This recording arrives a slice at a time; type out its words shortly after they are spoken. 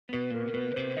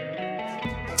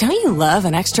Don't you love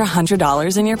an extra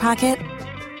 $100 in your pocket?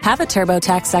 Have a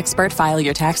TurboTax expert file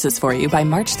your taxes for you by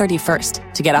March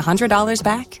 31st to get $100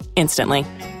 back instantly.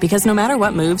 Because no matter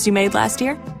what moves you made last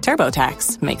year,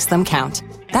 TurboTax makes them count.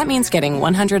 That means getting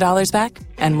 $100 back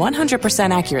and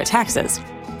 100% accurate taxes,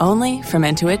 only from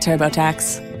Intuit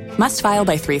TurboTax. Must file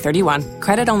by 3/31.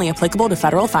 Credit only applicable to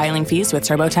federal filing fees with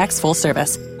TurboTax full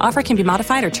service. Offer can be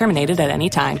modified or terminated at any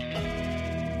time.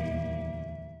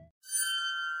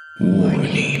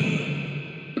 Warning.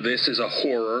 This is a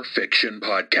horror fiction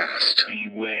podcast.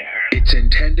 Beware. It's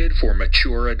intended for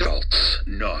mature adults,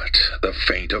 not the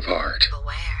faint of heart.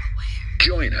 Beware.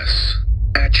 Join us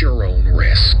at your own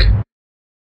risk.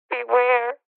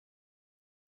 Beware.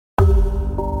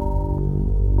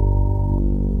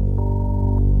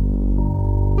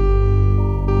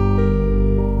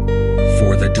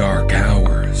 For the dark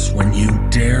hours when you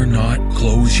dare not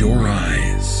close your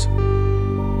eyes.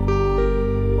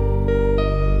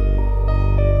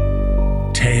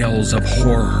 Tales of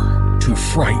horror to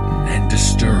frighten and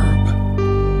disturb.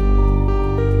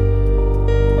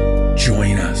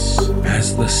 Join us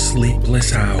as the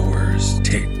sleepless hours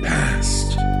tick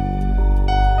past.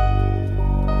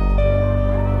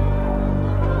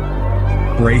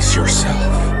 Brace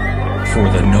yourself for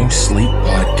the No Sleep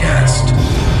Podcast.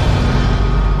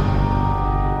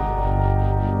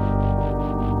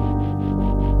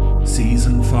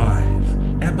 Season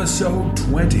 5, Episode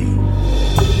 20.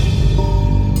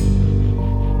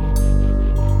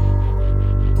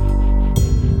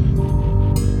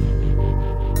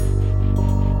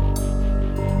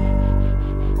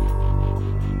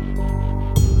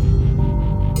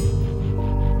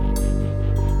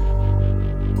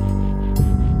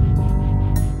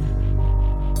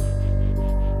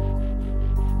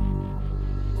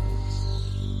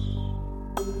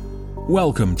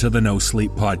 Welcome to the No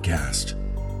Sleep Podcast.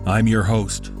 I'm your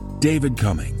host, David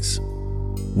Cummings.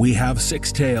 We have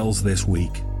 6 tales this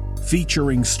week,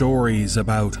 featuring stories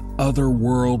about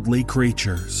otherworldly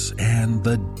creatures and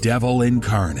the devil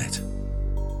incarnate.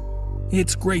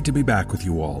 It's great to be back with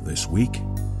you all this week.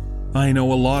 I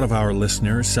know a lot of our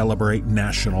listeners celebrate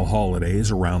national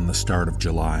holidays around the start of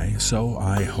July, so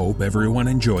I hope everyone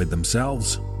enjoyed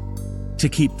themselves. To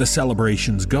keep the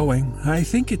celebrations going, I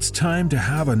think it's time to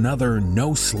have another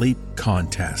No Sleep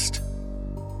contest.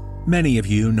 Many of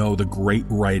you know the great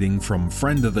writing from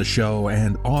friend of the show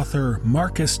and author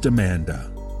Marcus Demanda.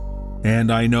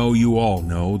 And I know you all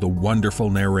know the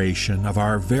wonderful narration of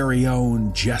our very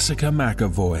own Jessica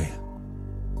McAvoy.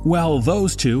 Well,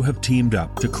 those two have teamed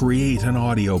up to create an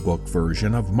audiobook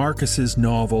version of Marcus's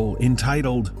novel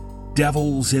entitled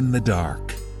Devils in the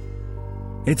Dark.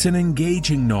 It's an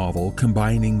engaging novel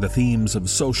combining the themes of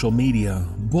social media,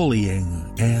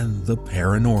 bullying, and the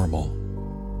paranormal.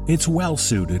 It's well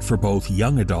suited for both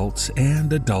young adults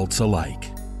and adults alike.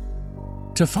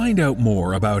 To find out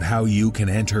more about how you can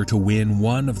enter to win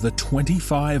one of the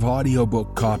 25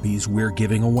 audiobook copies we're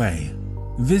giving away,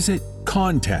 visit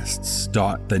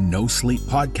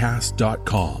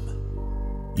contests.thenosleeppodcast.com.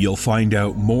 You'll find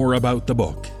out more about the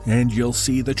book, and you'll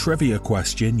see the trivia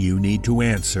question you need to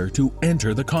answer to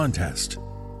enter the contest.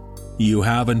 You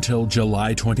have until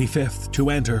July 25th to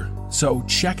enter, so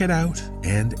check it out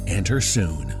and enter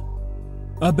soon.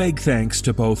 A big thanks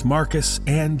to both Marcus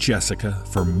and Jessica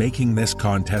for making this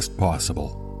contest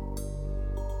possible.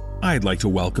 I'd like to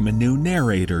welcome a new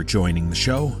narrator joining the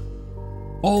show.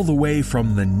 All the way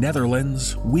from the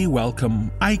Netherlands, we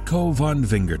welcome Eiko van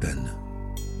Vingerden.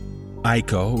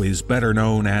 Eiko is better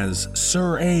known as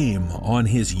Sir Aim on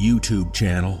his YouTube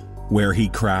channel, where he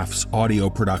crafts audio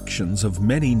productions of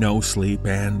many no-sleep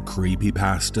and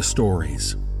creepypasta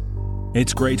stories.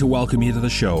 It's great to welcome you to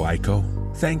the show, Eiko.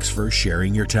 Thanks for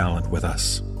sharing your talent with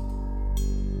us.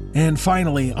 And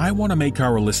finally, I want to make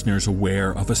our listeners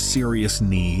aware of a serious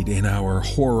need in our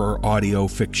horror audio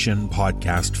fiction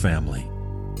podcast family.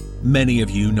 Many of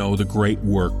you know the great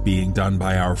work being done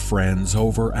by our friends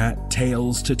over at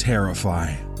Tales to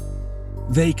Terrify.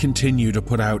 They continue to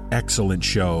put out excellent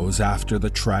shows after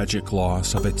the tragic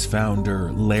loss of its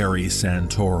founder, Larry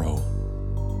Santoro.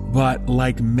 But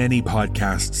like many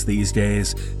podcasts these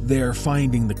days, they're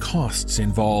finding the costs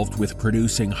involved with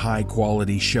producing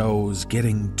high-quality shows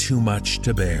getting too much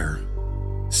to bear.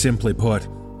 Simply put,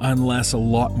 unless a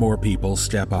lot more people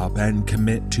step up and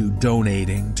commit to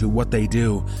donating to what they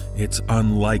do, it's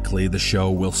unlikely the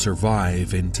show will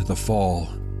survive into the fall.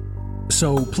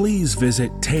 So please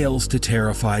visit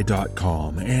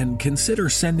talestoterrify.com and consider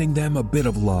sending them a bit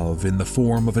of love in the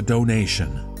form of a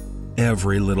donation.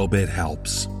 Every little bit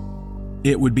helps.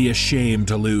 It would be a shame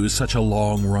to lose such a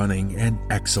long-running and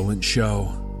excellent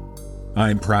show.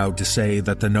 I'm proud to say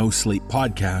that the NoSleep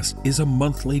podcast is a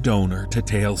monthly donor to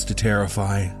Tales to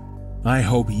Terrify. I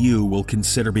hope you will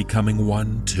consider becoming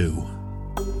one too.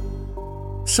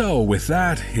 So with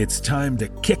that, it's time to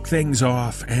kick things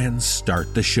off and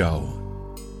start the show.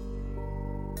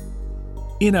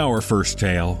 In our first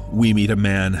tale, we meet a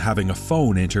man having a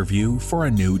phone interview for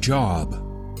a new job.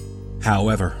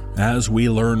 However, as we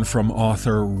learn from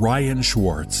author Ryan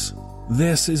Schwartz,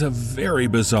 this is a very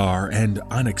bizarre and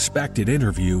unexpected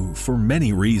interview for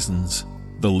many reasons,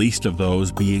 the least of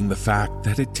those being the fact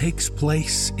that it takes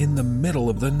place in the middle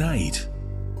of the night.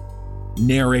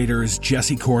 Narrators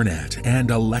Jesse Cornett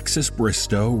and Alexis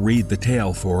Bristow read the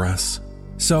tale for us.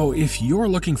 So if you're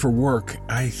looking for work,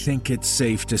 I think it's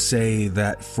safe to say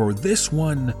that for this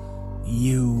one,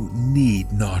 you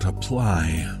need not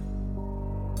apply.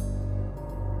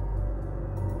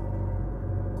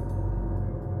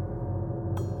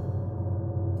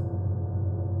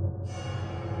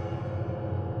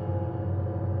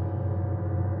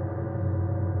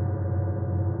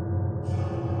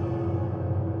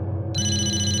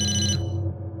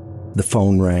 The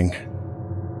phone rang,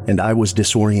 and I was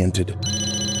disoriented.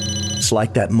 It's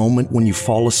like that moment when you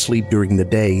fall asleep during the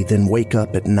day, then wake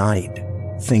up at night,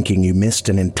 thinking you missed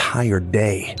an entire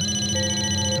day.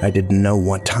 I didn't know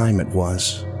what time it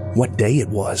was, what day it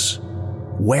was,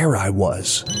 where I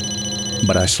was.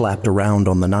 But I slapped around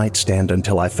on the nightstand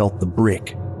until I felt the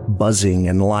brick buzzing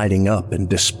and lighting up and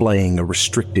displaying a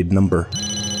restricted number.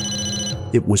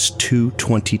 It was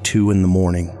 2:22 in the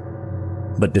morning.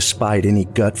 But despite any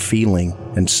gut feeling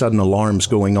and sudden alarms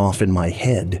going off in my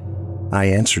head, I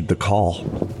answered the call.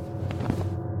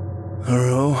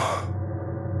 Hello?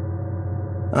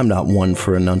 I'm not one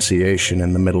for enunciation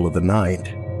in the middle of the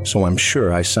night, so I'm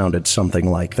sure I sounded something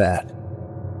like that.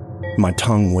 My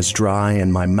tongue was dry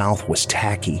and my mouth was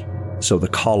tacky, so the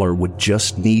caller would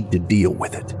just need to deal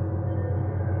with it.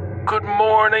 Good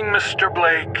morning, Mr.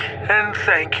 Blake, and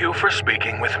thank you for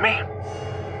speaking with me.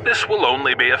 This will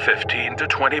only be a 15 to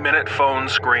 20 minute phone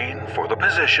screen for the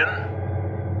position.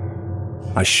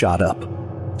 I shot up,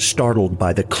 startled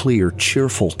by the clear,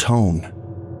 cheerful tone.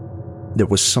 There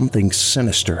was something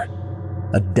sinister,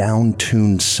 a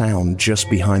down-tuned sound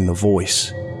just behind the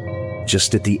voice,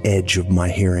 just at the edge of my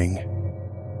hearing.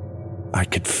 I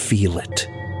could feel it.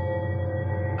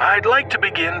 I'd like to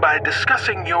begin by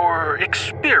discussing your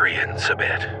experience a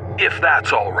bit, if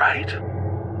that's all right.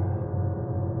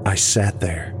 I sat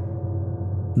there.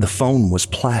 The phone was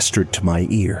plastered to my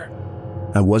ear.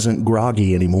 I wasn't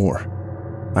groggy anymore.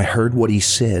 I heard what he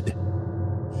said.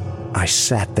 I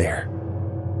sat there.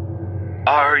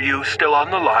 Are you still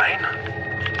on the line?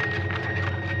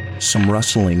 Some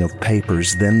rustling of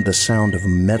papers, then the sound of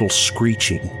metal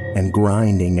screeching and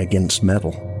grinding against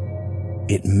metal.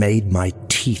 It made my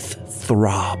teeth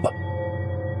throb.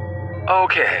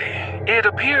 Okay, it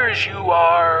appears you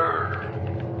are...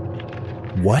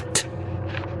 What?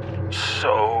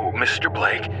 So, Mr.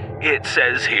 Blake, it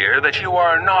says here that you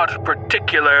are not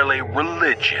particularly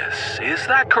religious. Is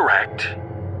that correct?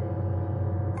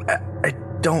 I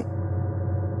don't...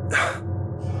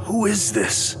 Who is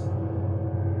this?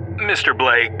 Mr.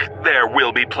 Blake, there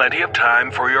will be plenty of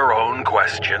time for your own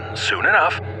questions soon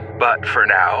enough, but for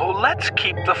now, let's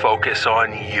keep the focus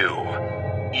on you.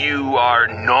 You are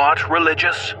not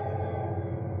religious?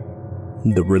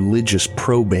 The religious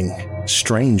probing,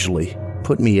 strangely,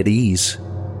 put me at ease.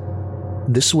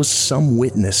 This was some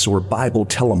witness or Bible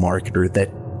telemarketer that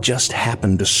just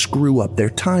happened to screw up their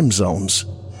time zones.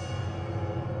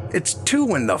 It's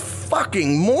 2 in the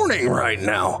fucking morning right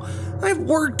now. I have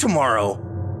work tomorrow.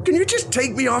 Can you just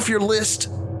take me off your list?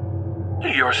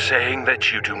 You're saying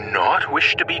that you do not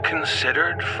wish to be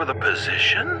considered for the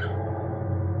position?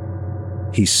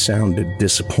 He sounded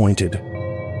disappointed.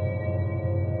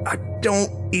 I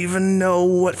don't even know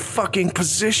what fucking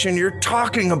position you're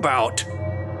talking about.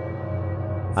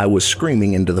 I was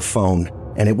screaming into the phone,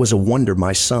 and it was a wonder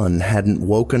my son hadn't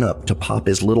woken up to pop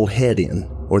his little head in,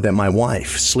 or that my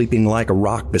wife, sleeping like a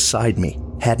rock beside me,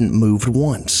 hadn't moved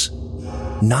once.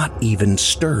 Not even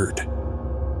stirred.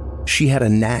 She had a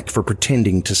knack for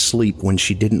pretending to sleep when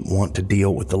she didn't want to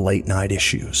deal with the late-night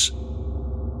issues.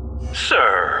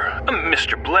 Sir,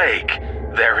 Mr. Blake,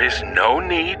 there is no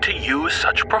need to use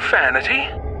such profanity.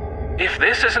 If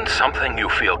this isn't something you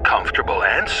feel comfortable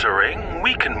answering,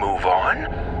 we can move on.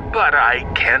 But I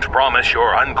can't promise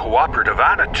your uncooperative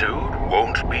attitude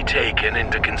won't be taken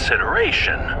into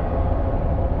consideration.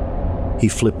 He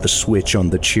flipped the switch on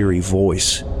the cheery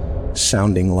voice,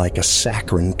 sounding like a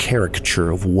saccharine caricature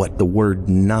of what the word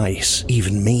nice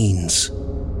even means.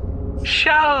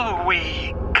 Shall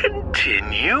we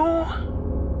continue?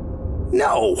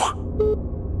 No!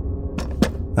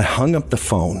 I hung up the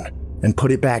phone and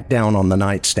put it back down on the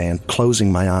nightstand,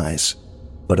 closing my eyes,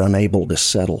 but unable to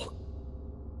settle.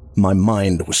 My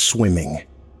mind was swimming.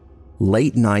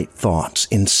 Late night thoughts,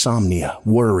 insomnia,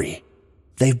 worry.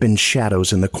 They've been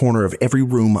shadows in the corner of every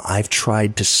room I've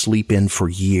tried to sleep in for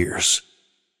years.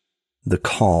 The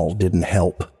call didn't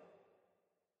help.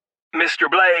 Mr.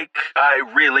 Blake, I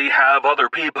really have other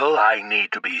people I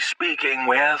need to be speaking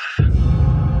with.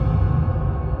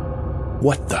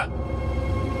 What the?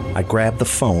 I grabbed the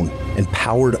phone and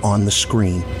powered on the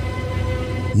screen.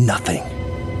 Nothing.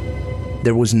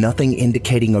 There was nothing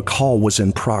indicating a call was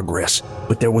in progress,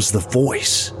 but there was the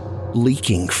voice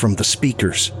leaking from the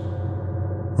speakers.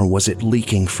 Or was it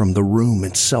leaking from the room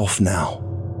itself now?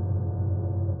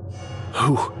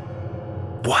 Who?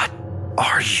 What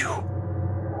are you?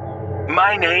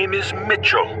 My name is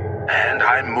Mitchell, and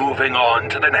I'm moving on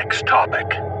to the next topic.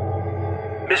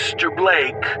 Mr.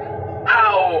 Blake,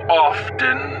 how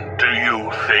often do you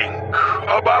think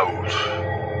about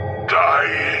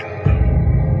dying?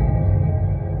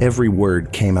 Every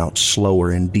word came out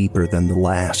slower and deeper than the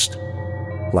last,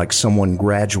 like someone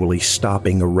gradually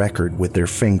stopping a record with their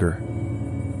finger.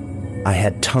 I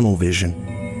had tunnel vision.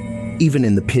 Even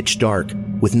in the pitch dark,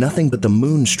 with nothing but the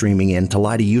moon streaming in to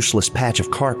light a useless patch of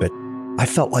carpet, I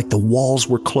felt like the walls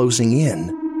were closing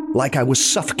in, like I was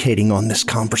suffocating on this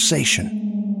conversation.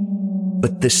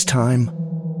 But this time,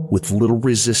 with little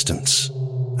resistance,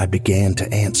 I began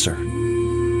to answer.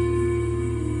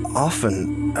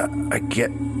 Often,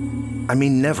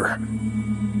 never.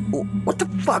 What the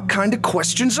fuck kind of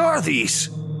questions are these?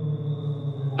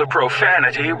 The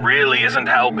profanity really isn't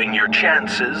helping your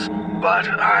chances, but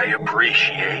I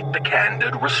appreciate the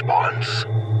candid response.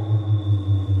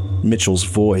 Mitchell's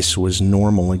voice was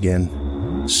normal again,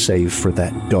 save for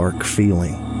that dark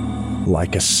feeling,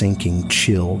 like a sinking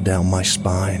chill down my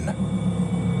spine.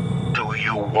 Do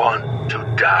you want to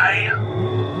die?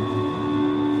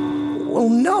 Well,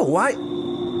 no, I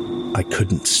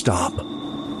couldn't stop.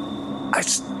 I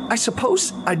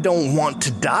suppose I don't want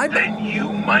to die, but... Then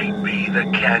you might be the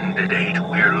candidate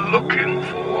we're looking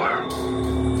for.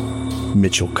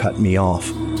 Mitchell cut me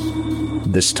off.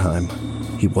 This time,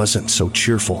 he wasn't so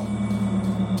cheerful.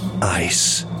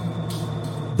 Ice.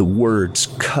 The words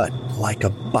cut like a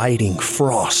biting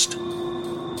frost.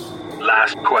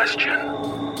 Last question.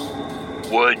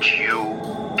 Would you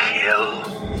kill?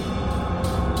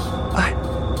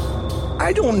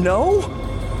 I don't know.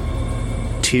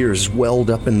 Tears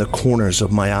welled up in the corners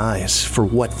of my eyes for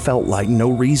what felt like no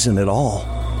reason at all.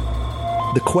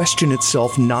 The question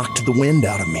itself knocked the wind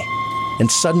out of me,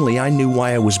 and suddenly I knew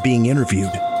why I was being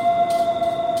interviewed.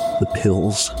 The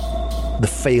pills, the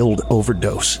failed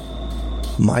overdose,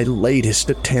 my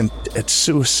latest attempt at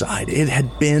suicide. It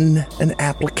had been an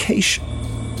application.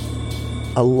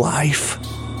 A life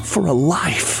for a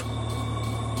life.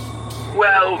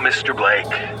 Well, Mr. Blake,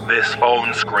 this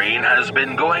phone screen has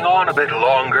been going on a bit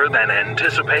longer than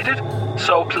anticipated,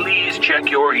 so please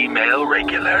check your email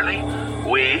regularly.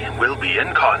 We will be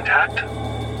in contact.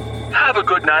 Have a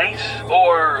good night,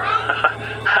 or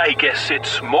I guess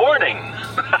it's morning.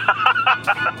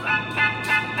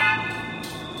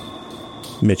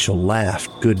 Mitchell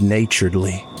laughed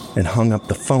good-naturedly and hung up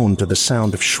the phone to the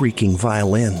sound of shrieking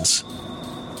violins.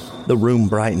 The room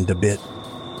brightened a bit,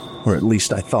 or at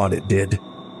least I thought it did.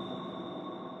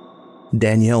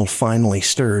 Danielle finally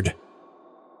stirred.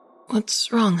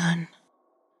 What's wrong, hon?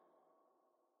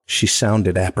 She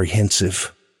sounded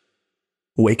apprehensive.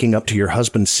 Waking up to your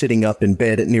husband sitting up in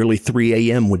bed at nearly 3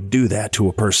 a.m. would do that to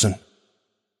a person.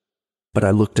 But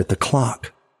I looked at the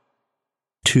clock.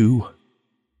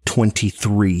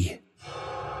 2:23.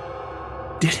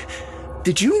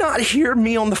 Did you not hear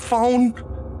me on the phone?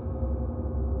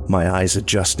 My eyes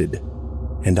adjusted,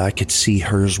 and I could see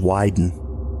hers widen.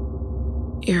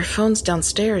 Your phone's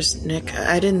downstairs, Nick.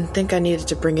 I didn't think I needed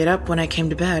to bring it up when I came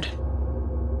to bed.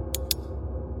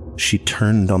 She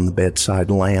turned on the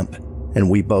bedside lamp, and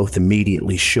we both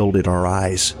immediately shielded our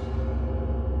eyes.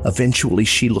 Eventually,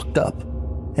 she looked up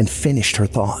and finished her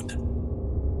thought.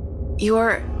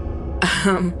 You're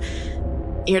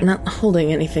not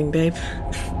holding anything, babe.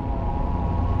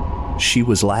 She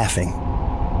was laughing.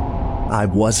 I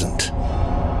wasn't.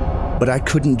 But I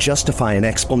couldn't justify an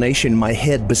explanation in my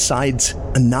head besides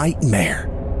a nightmare.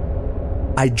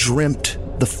 I dreamt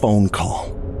the phone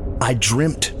call. I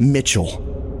dreamt Mitchell.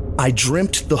 I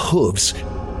dreamt the hooves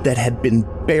that had been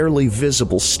barely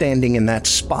visible standing in that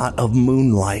spot of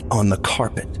moonlight on the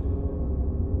carpet.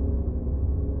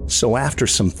 So after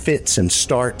some fits and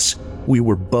starts, we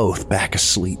were both back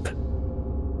asleep.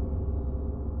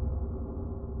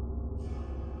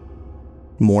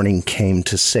 Morning came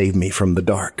to save me from the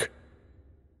dark.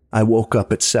 I woke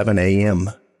up at 7 a.m.,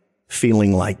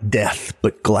 feeling like death,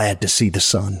 but glad to see the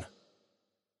sun.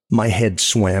 My head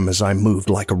swam as I moved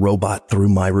like a robot through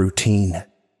my routine,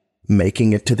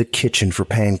 making it to the kitchen for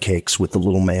pancakes with the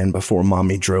little man before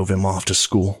Mommy drove him off to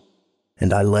school,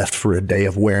 and I left for a day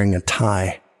of wearing a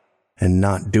tie and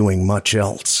not doing much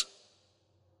else.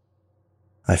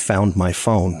 I found my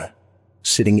phone,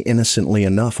 sitting innocently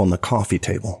enough on the coffee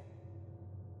table.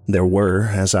 There were,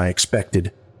 as I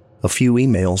expected, a few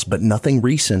emails, but nothing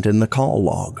recent in the call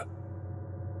log.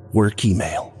 Work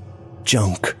email,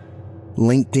 junk,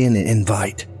 LinkedIn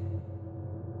invite.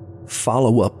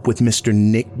 Follow up with Mr.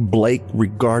 Nick Blake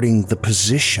regarding the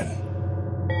position.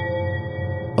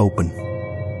 Open.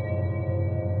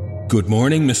 Good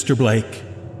morning, Mr. Blake.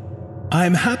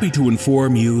 I'm happy to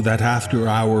inform you that after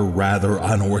our rather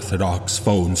unorthodox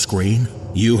phone screen,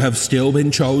 you have still been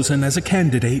chosen as a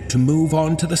candidate to move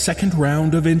on to the second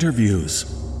round of interviews.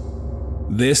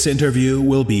 This interview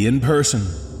will be in person,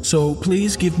 so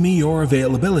please give me your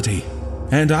availability,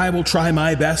 and I will try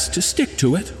my best to stick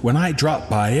to it when I drop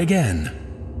by again.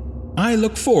 I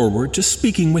look forward to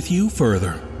speaking with you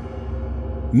further.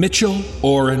 Mitchell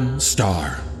Oren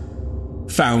Starr,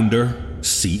 Founder,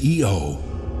 CEO.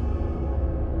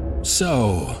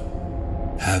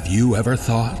 So, have you ever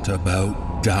thought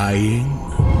about dying?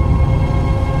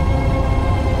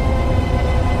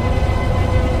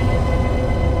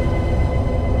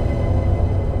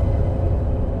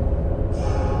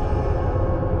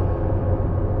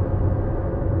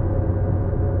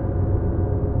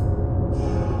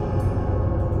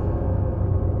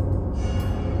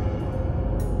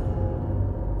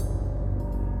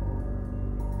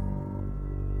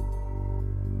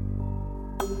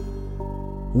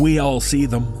 We all see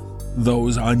them,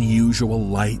 those unusual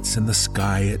lights in the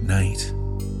sky at night.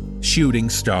 Shooting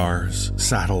stars,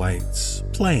 satellites,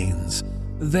 planes.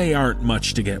 They aren't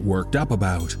much to get worked up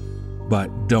about,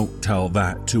 but don't tell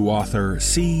that to author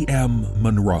C.M.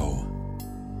 Monroe.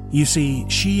 You see,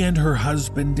 she and her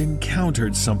husband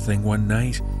encountered something one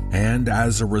night, and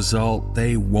as a result,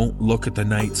 they won't look at the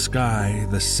night sky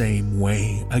the same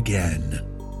way again.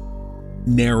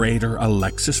 Narrator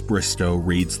Alexis Bristow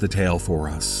reads the tale for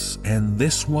us, and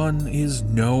this one is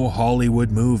no Hollywood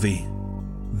movie.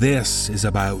 This is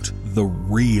about the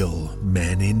real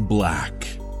Men in Black.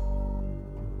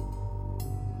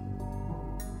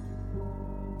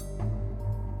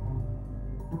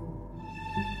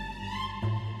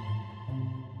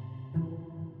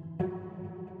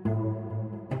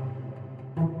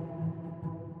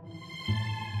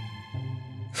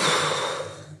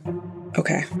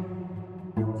 Okay.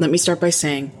 Let me start by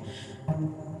saying,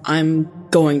 I'm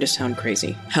going to sound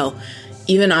crazy. Hell,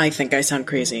 even I think I sound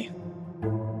crazy.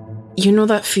 You know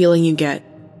that feeling you get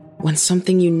when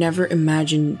something you never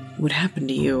imagined would happen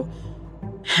to you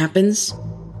happens?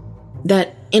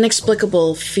 That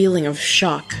inexplicable feeling of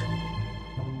shock.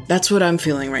 That's what I'm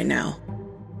feeling right now.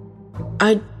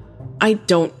 I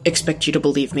don't expect you to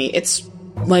believe me. It's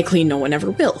likely no one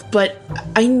ever will, but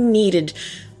I needed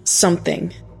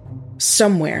something.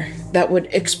 Somewhere that would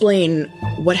explain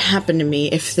what happened to me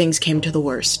if things came to the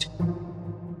worst.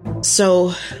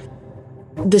 So,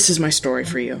 this is my story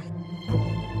for you.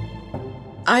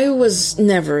 I was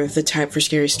never the type for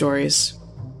scary stories.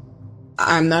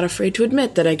 I'm not afraid to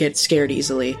admit that I get scared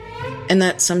easily, and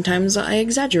that sometimes I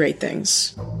exaggerate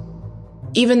things.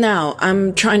 Even now,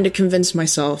 I'm trying to convince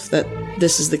myself that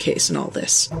this is the case in all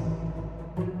this.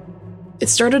 It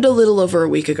started a little over a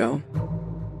week ago.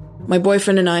 My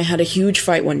boyfriend and I had a huge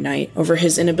fight one night over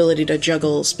his inability to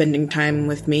juggle spending time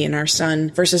with me and our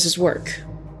son versus his work.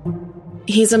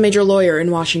 He's a major lawyer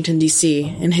in Washington,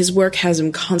 D.C., and his work has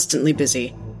him constantly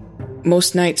busy.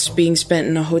 Most nights being spent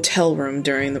in a hotel room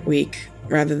during the week,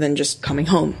 rather than just coming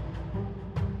home.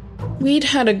 We'd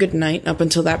had a good night up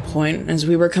until that point, as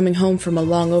we were coming home from a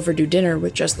long overdue dinner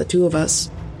with just the two of us.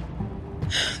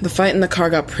 The fight in the car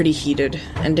got pretty heated,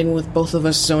 ending with both of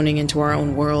us zoning into our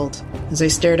own world, as I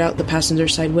stared out the passenger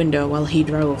side window while he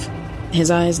drove,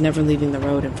 his eyes never leaving the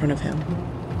road in front of him.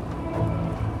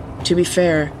 To be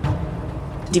fair,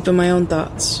 deep in my own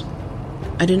thoughts,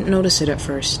 I didn't notice it at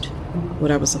first, what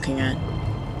I was looking at.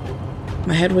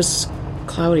 My head was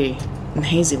cloudy and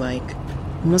hazy-like,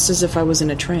 almost as if I was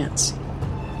in a trance.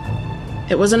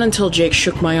 It wasn't until Jake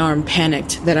shook my arm,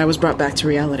 panicked, that I was brought back to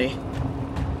reality.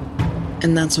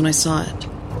 And that's when I saw it.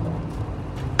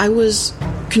 I was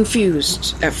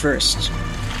confused at first,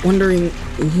 wondering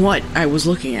what I was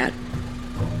looking at.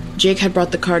 Jake had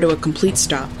brought the car to a complete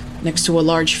stop, next to a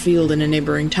large field in a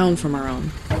neighboring town from our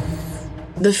own.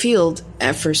 The field,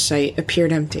 at first sight,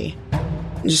 appeared empty.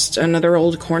 Just another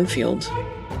old cornfield.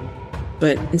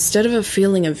 But instead of a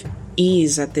feeling of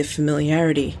ease at the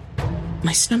familiarity,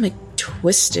 my stomach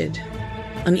twisted,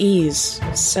 unease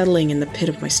settling in the pit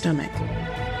of my stomach.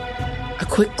 A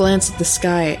quick glance at the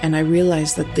sky, and I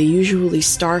realized that the usually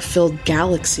star-filled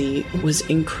galaxy was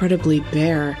incredibly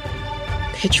bare,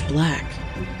 pitch black.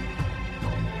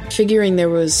 Figuring there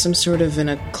was some sort of an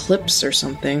eclipse or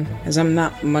something, as I'm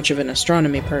not much of an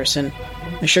astronomy person,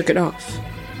 I shook it off.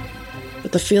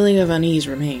 But the feeling of unease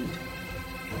remained.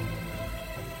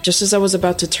 Just as I was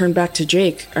about to turn back to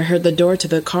Jake, I heard the door to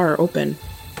the car open,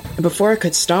 and before I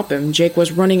could stop him, Jake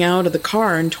was running out of the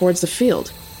car and towards the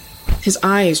field, his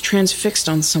eyes transfixed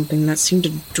on something that seemed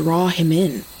to draw him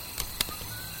in.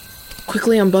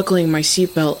 Quickly unbuckling my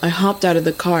seatbelt, I hopped out of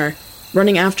the car,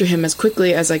 running after him as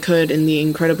quickly as I could in the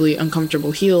incredibly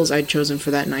uncomfortable heels I'd chosen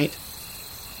for that night.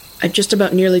 I just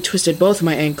about nearly twisted both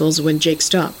my ankles when Jake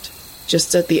stopped,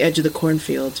 just at the edge of the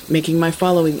cornfield, making my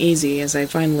following easy as I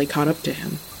finally caught up to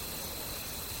him.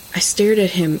 I stared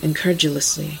at him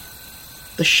incredulously,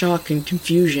 the shock and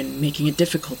confusion making it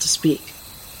difficult to speak.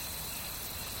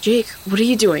 "Jake, what are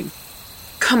you doing?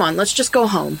 Come on, let's just go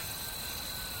home."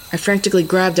 I frantically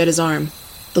grabbed at his arm,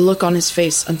 the look on his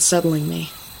face unsettling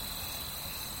me.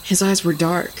 His eyes were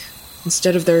dark,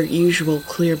 instead of their usual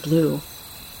clear blue,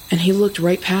 and he looked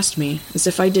right past me, as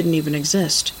if I didn't even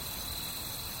exist.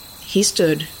 He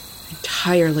stood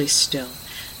entirely still,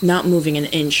 not moving an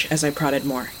inch as I prodded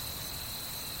more.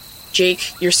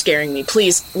 "Jake, you're scaring me.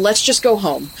 Please, let's just go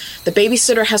home. The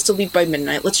babysitter has to leave by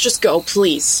midnight. Let's just go,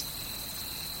 please."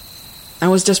 I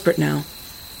was desperate now,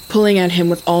 pulling at him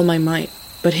with all my might,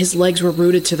 but his legs were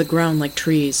rooted to the ground like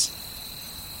trees.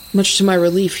 Much to my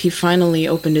relief, he finally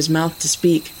opened his mouth to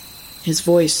speak, his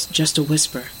voice just a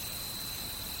whisper.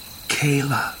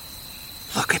 "Kayla,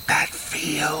 look at that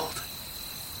field.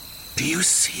 Do you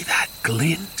see that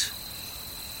glint?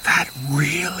 That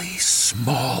really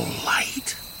small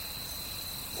light?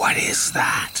 What is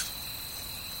that?"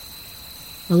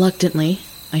 Reluctantly,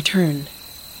 I turned,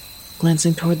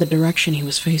 glancing toward the direction he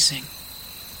was facing.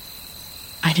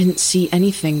 I didn't see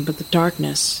anything but the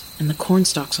darkness and the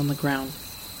cornstalks on the ground.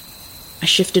 I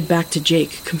shifted back to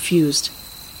Jake, confused.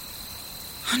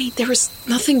 "Honey, there was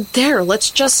nothing there.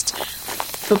 Let's just..."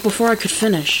 But before I could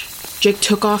finish, Jake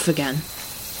took off again,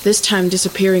 this time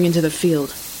disappearing into the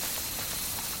field.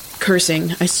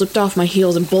 Cursing, I slipped off my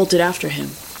heels and bolted after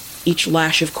him, each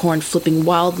lash of corn flipping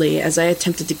wildly as I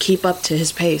attempted to keep up to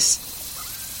his pace.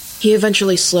 He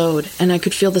eventually slowed, and I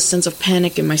could feel the sense of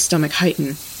panic in my stomach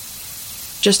heighten.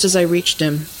 Just as I reached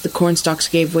him, the cornstalks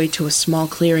gave way to a small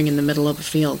clearing in the middle of a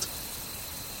field.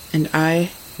 And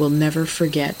I will never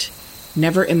forget,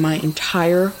 never in my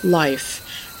entire life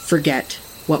forget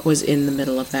what was in the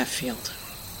middle of that field.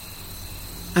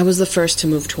 I was the first to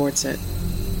move towards it.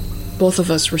 Both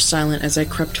of us were silent as I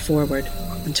crept forward,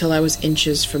 until I was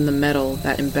inches from the metal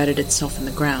that embedded itself in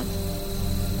the ground.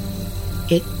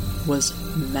 It was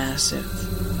massive.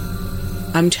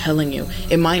 I'm telling you,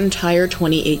 in my entire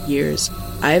 28 years,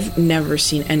 I've never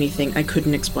seen anything I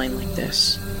couldn't explain like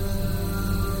this.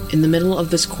 In the middle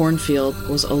of this cornfield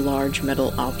was a large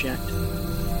metal object.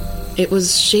 It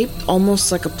was shaped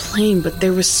almost like a plane, but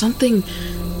there was something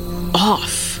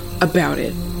off about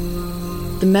it.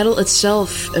 The metal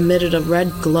itself emitted a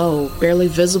red glow, barely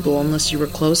visible unless you were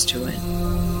close to it.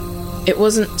 It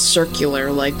wasn't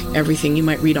circular like everything you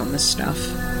might read on this stuff.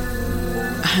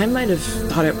 I might have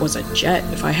thought it was a jet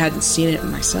if I hadn't seen it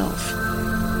myself.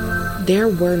 There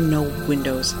were no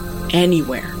windows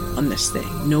anywhere on this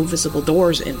thing, no visible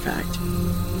doors, in fact.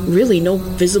 Really, no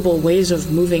visible ways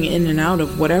of moving in and out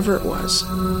of whatever it was.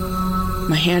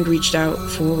 My hand reached out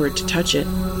forward to touch it,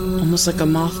 almost like a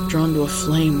moth drawn to a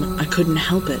flame. I couldn't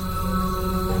help it.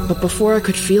 But before I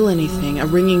could feel anything, a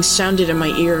ringing sounded in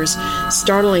my ears,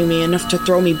 startling me enough to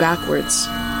throw me backwards,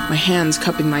 my hands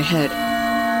cupping my head.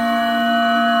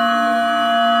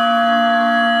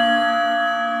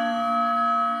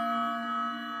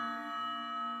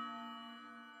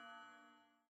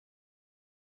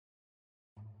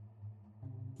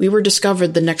 We were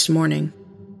discovered the next morning.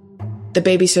 The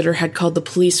babysitter had called the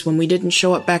police when we didn't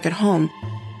show up back at home,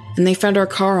 and they found our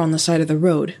car on the side of the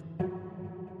road.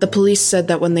 The police said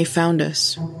that when they found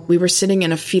us, we were sitting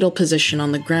in a fetal position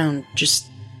on the ground, just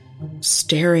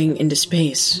staring into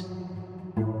space.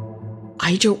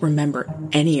 I don't remember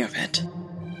any of it.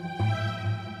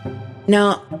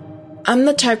 Now, I'm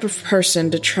the type of person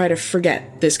to try to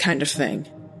forget this kind of thing.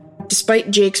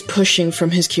 Despite Jake's pushing from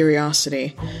his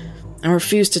curiosity, I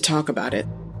refuse to talk about it,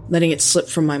 letting it slip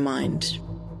from my mind.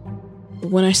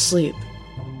 But when I sleep,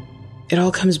 it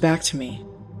all comes back to me.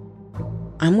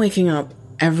 I'm waking up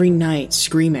every night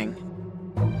screaming.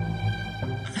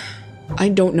 I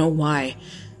don't know why.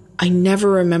 I never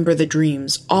remember the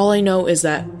dreams. All I know is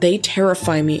that they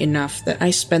terrify me enough that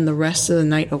I spend the rest of the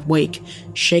night awake,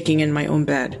 shaking in my own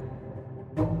bed.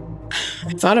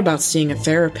 I thought about seeing a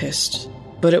therapist,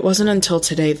 but it wasn't until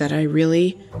today that I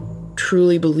really,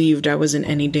 truly believed I was in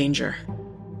any danger.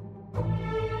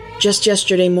 Just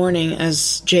yesterday morning,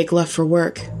 as Jake left for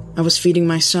work, I was feeding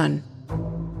my son.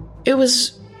 It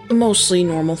was a mostly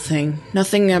normal thing,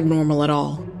 nothing abnormal at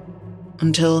all,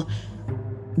 until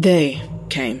they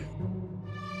came.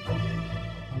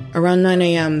 Around 9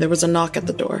 a.m., there was a knock at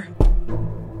the door.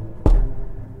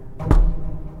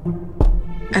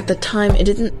 At the time, it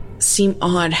didn't seem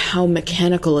odd how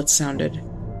mechanical it sounded.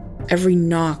 Every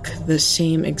knock, the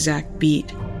same exact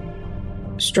beat.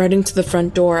 Striding to the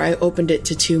front door, I opened it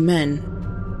to two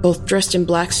men, both dressed in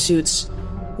black suits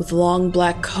with long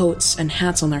black coats and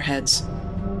hats on their heads.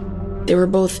 They were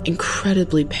both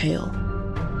incredibly pale.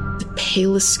 The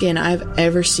palest skin I've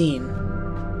ever seen.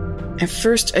 At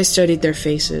first, I studied their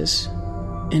faces,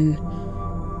 and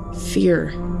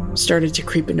fear started to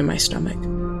creep into my stomach.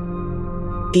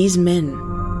 These men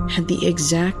had the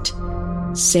exact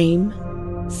same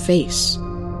face,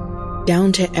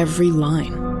 down to every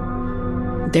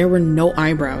line. There were no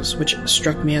eyebrows, which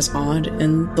struck me as odd,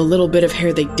 and the little bit of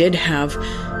hair they did have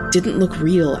didn't look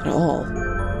real at all.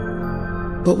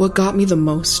 But what got me the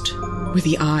most were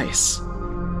the eyes.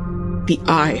 The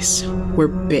eyes were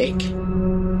big.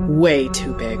 Way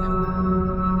too big.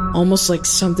 Almost like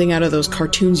something out of those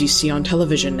cartoons you see on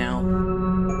television now.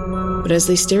 But as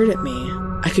they stared at me,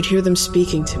 I could hear them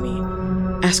speaking to me,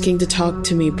 asking to talk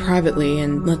to me privately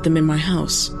and let them in my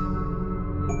house.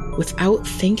 Without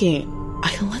thinking,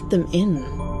 I let them in,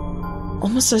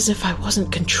 almost as if I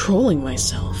wasn't controlling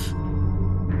myself.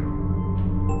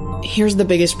 Here's the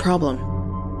biggest problem.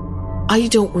 I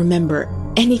don't remember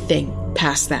anything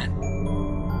past that.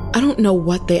 I don't know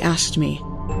what they asked me.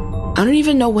 I don't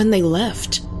even know when they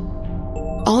left.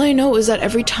 All I know is that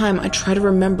every time I try to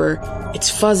remember, it's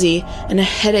fuzzy and a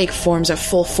headache forms at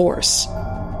full force.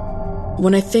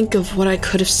 When I think of what I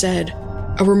could have said,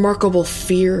 a remarkable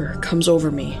fear comes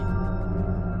over me.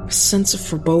 A sense of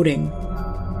foreboding.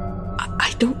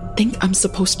 I don't think I'm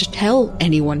supposed to tell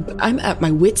anyone, but I'm at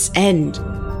my wit's end.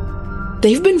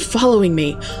 They've been following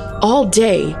me all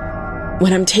day.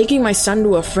 When I'm taking my son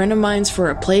to a friend of mine's for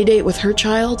a play date with her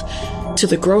child, to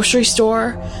the grocery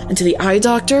store, and to the eye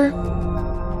doctor,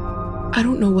 I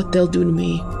don't know what they'll do to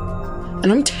me,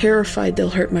 and I'm terrified they'll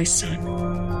hurt my son.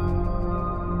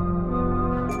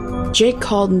 Jake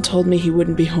called and told me he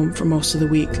wouldn't be home for most of the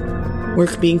week,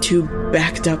 work being too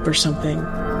backed up or something.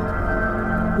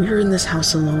 We were in this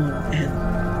house alone,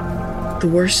 and the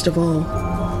worst of all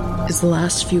is the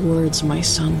last few words my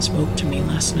son spoke to me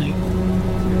last night.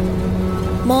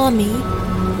 Mommy,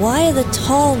 why are the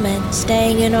tall men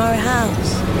staying in our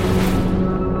house?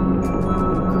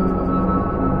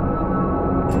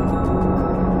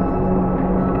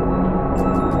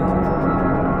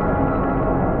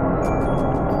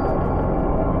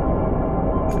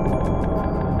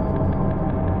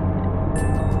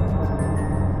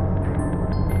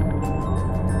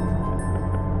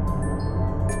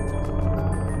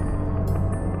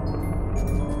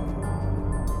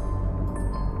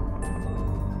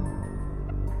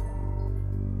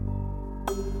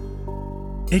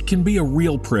 It can be a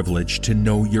real privilege to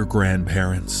know your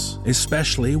grandparents,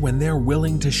 especially when they're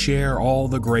willing to share all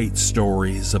the great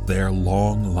stories of their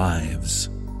long lives.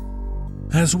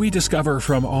 As we discover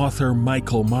from author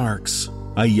Michael Marks,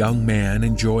 a young man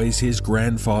enjoys his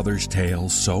grandfather's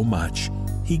tales so much,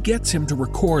 he gets him to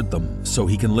record them so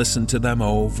he can listen to them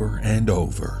over and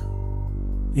over.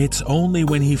 It's only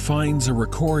when he finds a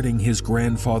recording his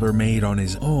grandfather made on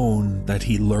his own that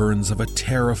he learns of a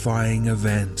terrifying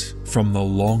event from the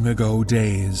long ago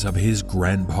days of his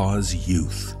grandpa's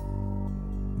youth.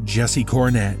 Jesse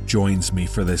Cornett joins me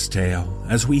for this tale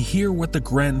as we hear what the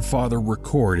grandfather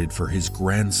recorded for his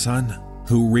grandson,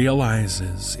 who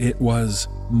realizes it was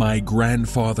my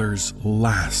grandfather's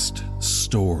last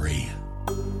story.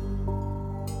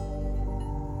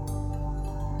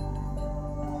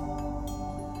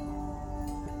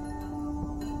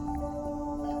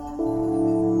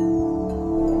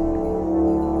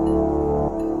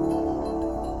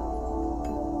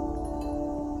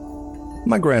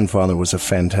 My grandfather was a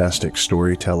fantastic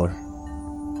storyteller.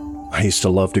 I used to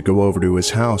love to go over to his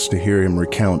house to hear him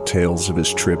recount tales of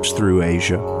his trips through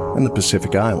Asia and the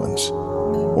Pacific Islands,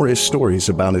 or his stories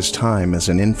about his time as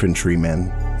an infantryman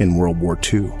in World War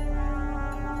II.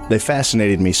 They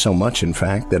fascinated me so much, in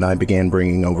fact, that I began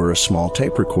bringing over a small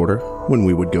tape recorder when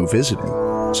we would go visit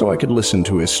him. so I could listen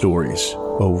to his stories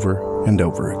over and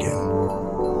over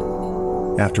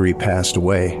again. After he passed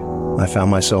away, I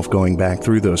found myself going back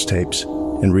through those tapes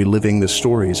and reliving the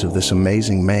stories of this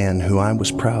amazing man who I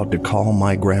was proud to call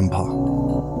my grandpa.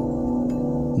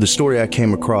 The story I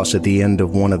came across at the end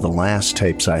of one of the last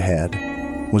tapes I had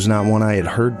was not one I had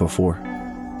heard before.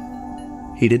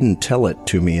 He didn't tell it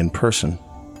to me in person.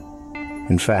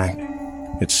 In fact,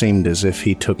 it seemed as if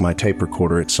he took my tape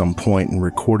recorder at some point and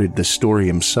recorded the story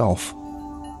himself.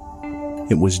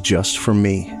 It was just for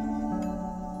me.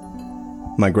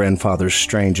 My grandfather's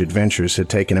strange adventures had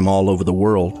taken him all over the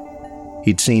world.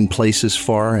 He'd seen places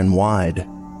far and wide.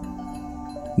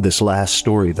 This last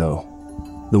story, though,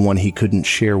 the one he couldn't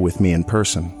share with me in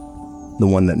person, the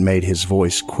one that made his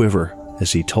voice quiver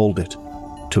as he told it,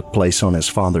 took place on his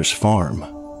father's farm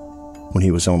when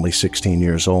he was only 16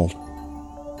 years old.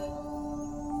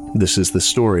 This is the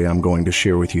story I'm going to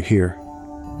share with you here,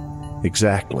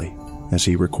 exactly as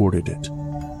he recorded it.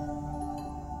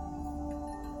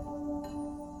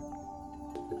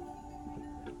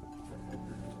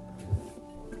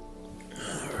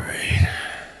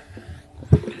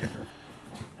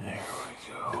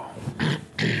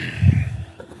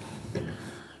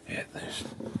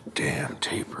 Damn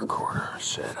tape recorder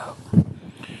set up.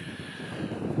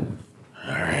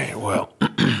 Alright, well,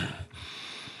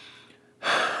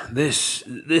 this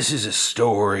is a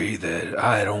story that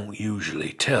I don't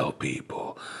usually tell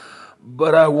people,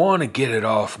 but I want to get it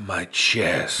off my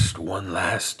chest one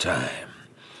last time.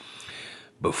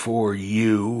 Before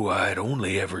you, I'd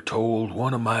only ever told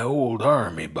one of my old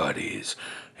army buddies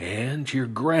and your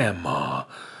grandma,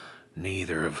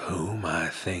 neither of whom I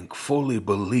think fully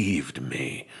believed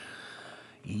me.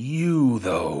 You,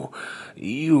 though,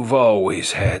 you've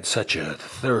always had such a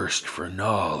thirst for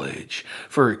knowledge,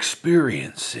 for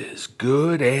experiences,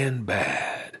 good and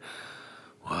bad.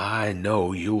 Well, I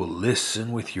know you'll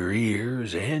listen with your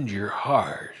ears and your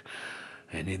heart,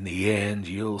 and in the end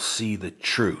you'll see the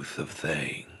truth of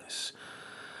things.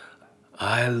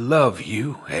 I love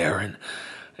you, Aaron,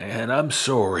 and I'm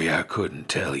sorry I couldn't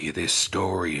tell you this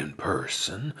story in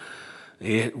person.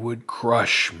 It would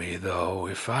crush me, though,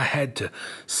 if I had to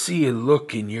see a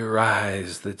look in your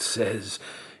eyes that says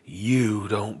you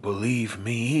don't believe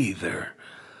me either.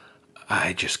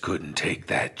 I just couldn't take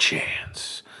that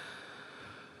chance.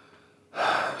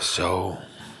 So,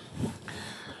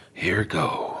 here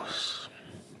goes.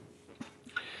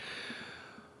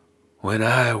 When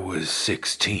I was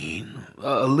 16,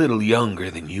 a little younger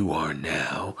than you are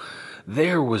now,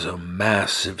 there was a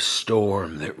massive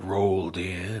storm that rolled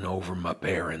in over my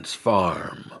parents'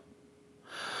 farm.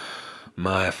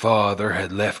 My father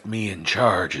had left me in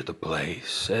charge of the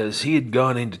place, as he had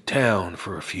gone into town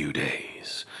for a few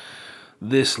days.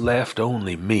 This left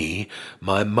only me,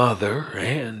 my mother,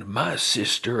 and my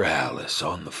sister Alice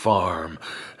on the farm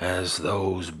as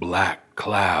those black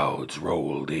clouds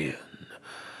rolled in.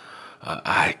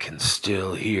 I can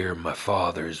still hear my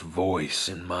father's voice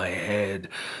in my head,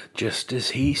 just as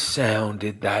he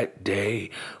sounded that day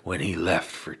when he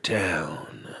left for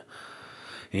town.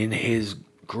 In his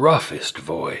gruffest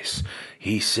voice,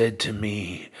 he said to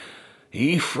me,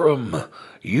 "Ephraim,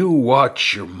 you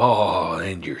watch your ma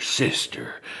and your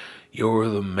sister. You're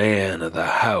the man of the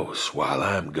house while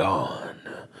I'm gone."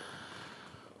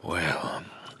 Well,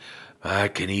 I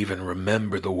can even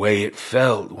remember the way it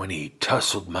felt when he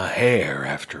tousled my hair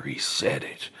after he said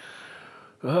it.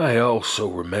 I also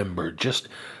remember just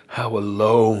how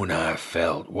alone I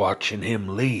felt watching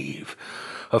him leave,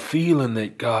 a feeling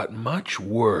that got much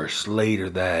worse later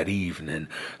that evening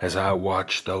as I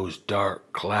watched those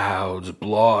dark clouds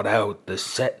blot out the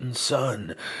setting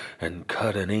sun and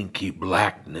cut an inky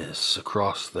blackness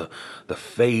across the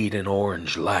fading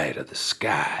orange light of the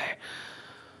sky.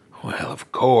 Well,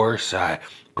 of course, I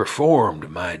performed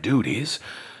my duties,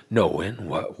 knowing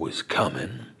what was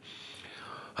coming.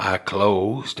 I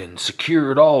closed and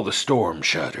secured all the storm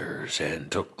shutters and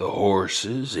took the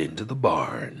horses into the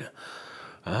barn.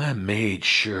 I made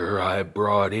sure I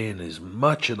brought in as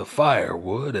much of the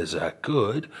firewood as I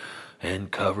could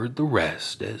and covered the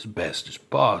rest as best as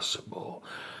possible.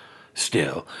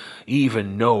 Still,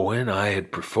 even knowing I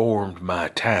had performed my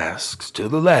tasks to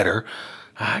the letter,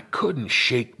 I couldn't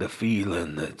shake the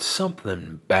feeling that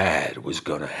something bad was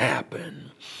going to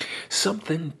happen.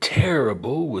 Something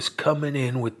terrible was coming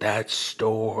in with that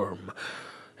storm,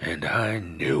 and I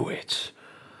knew it.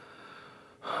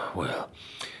 Well,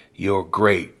 your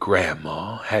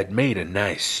great-grandma had made a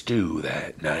nice stew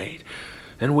that night,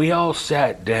 and we all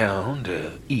sat down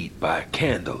to eat by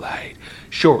candlelight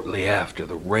shortly after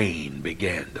the rain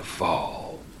began to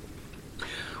fall.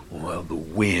 Well, the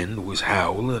wind was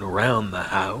howling around the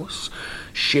house,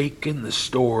 shaking the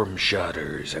storm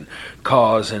shutters and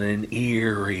causing an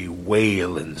eerie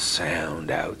wailing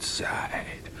sound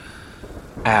outside.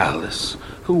 Alice,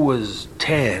 who was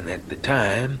 10 at the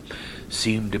time,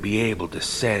 seemed to be able to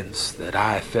sense that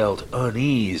I felt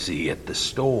uneasy at the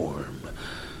storm.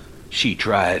 She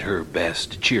tried her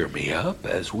best to cheer me up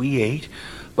as we ate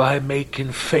by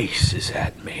making faces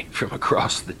at me from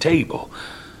across the table.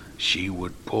 She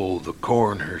would pull the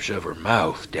corners of her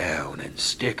mouth down and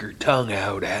stick her tongue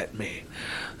out at me,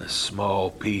 a small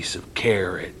piece of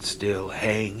carrot still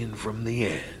hanging from the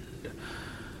end.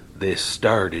 This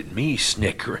started me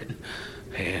snickering,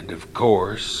 and of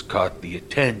course caught the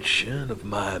attention of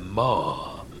my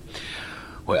mom.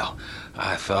 Well,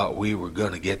 I thought we were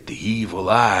going to get the evil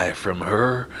eye from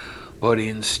her, but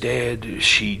instead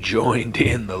she joined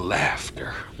in the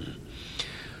laughter.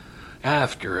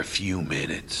 After a few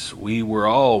minutes, we were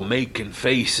all making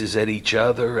faces at each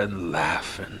other and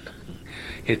laughing.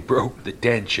 It broke the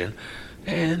tension,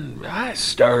 and I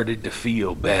started to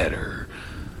feel better,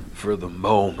 for the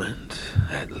moment,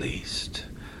 at least.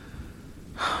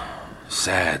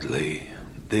 Sadly,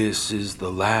 this is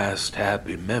the last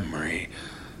happy memory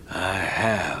I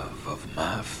have of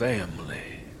my family.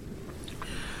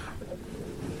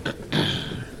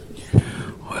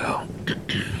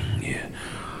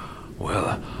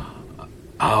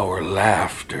 Our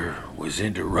laughter was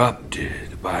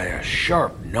interrupted by a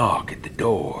sharp knock at the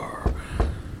door.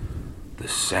 The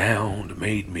sound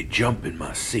made me jump in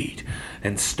my seat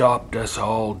and stopped us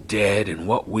all dead in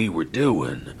what we were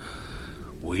doing.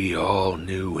 We all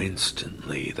knew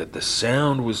instantly that the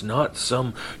sound was not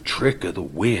some trick of the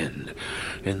wind,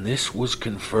 and this was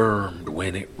confirmed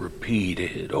when it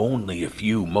repeated only a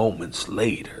few moments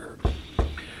later.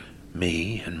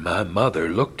 Me and my mother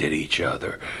looked at each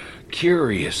other,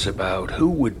 curious about who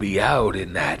would be out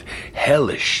in that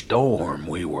hellish storm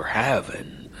we were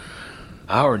having.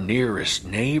 Our nearest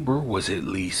neighbor was at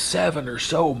least 7 or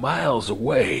so miles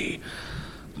away.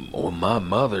 Well, my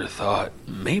mother thought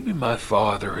maybe my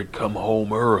father had come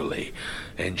home early,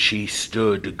 and she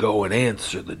stood to go and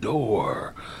answer the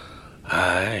door.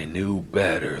 I knew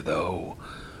better, though.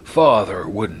 Father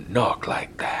wouldn't knock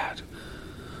like that.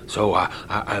 So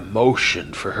I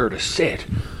motioned for her to sit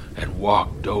and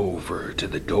walked over to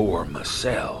the door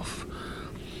myself.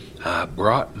 I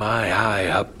brought my eye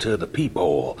up to the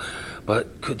peephole,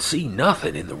 but could see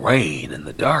nothing in the rain and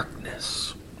the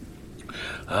darkness.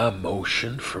 I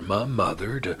motioned for my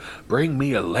mother to bring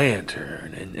me a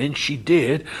lantern, and she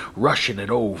did, rushing it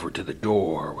over to the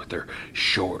door with her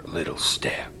short little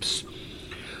steps.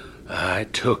 I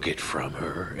took it from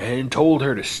her and told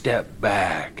her to step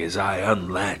back as I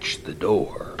unlatched the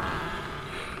door.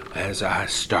 As I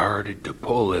started to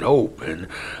pull it open,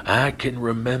 I can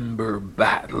remember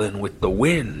battling with the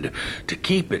wind to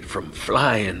keep it from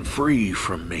flying free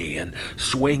from me and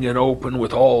swinging open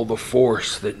with all the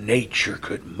force that nature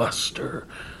could muster.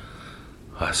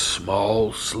 A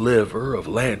small sliver of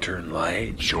lantern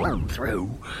light shone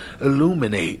through,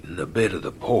 illuminating a bit of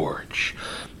the porch,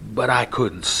 but I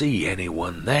couldn't see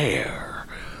anyone there.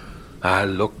 I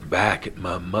looked back at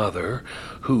my mother,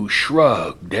 who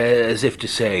shrugged as if to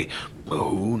say,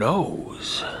 "Who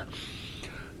knows?"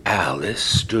 Alice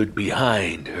stood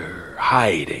behind her,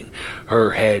 hiding,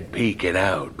 her head peeking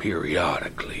out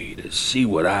periodically to see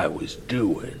what I was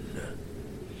doing.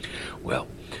 Well,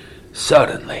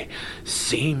 suddenly,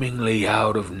 seemingly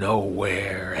out of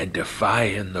nowhere and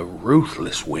defying the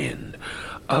ruthless wind,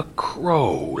 a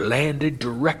crow landed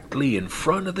directly in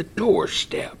front of the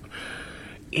doorstep.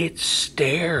 It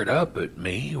stared up at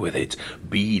me with its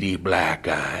beady black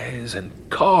eyes and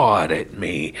cawed at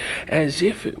me as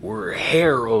if it were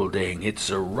heralding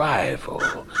its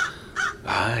arrival.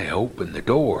 I opened the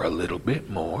door a little bit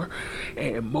more,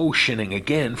 motioning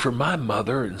again for my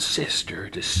mother and sister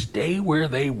to stay where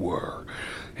they were,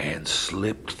 and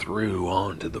slipped through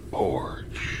onto the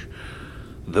porch.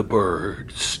 The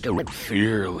bird stood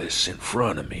fearless in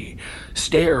front of me,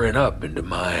 staring up into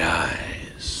my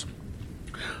eyes.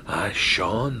 I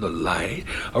shone the light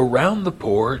around the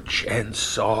porch and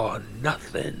saw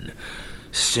nothing,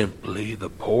 simply the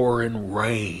pouring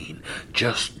rain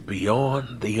just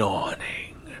beyond the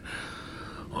awning.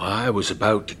 I was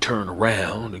about to turn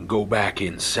around and go back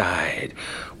inside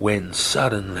when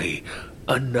suddenly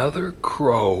another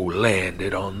crow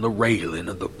landed on the railing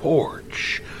of the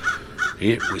porch.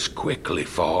 It was quickly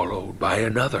followed by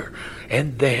another,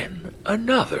 and then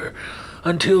another,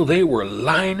 until they were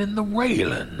lining the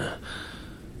railing.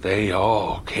 They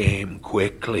all came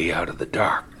quickly out of the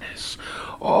darkness,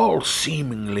 all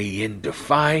seemingly in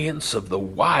defiance of the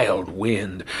wild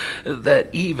wind that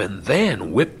even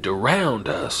then whipped around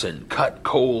us and cut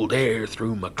cold air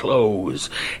through my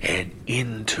clothes and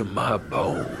into my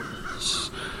bones.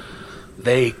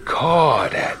 They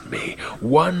cawed at me,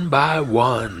 one by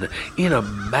one, in a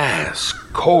mass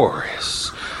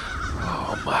chorus.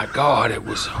 Oh my God, it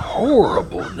was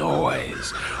horrible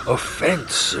noise,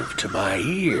 offensive to my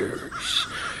ears.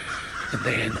 And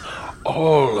then,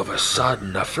 all of a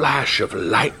sudden, a flash of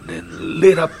lightning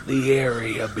lit up the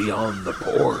area beyond the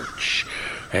porch,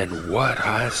 and what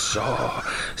I saw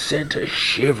sent a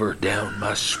shiver down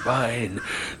my spine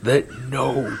that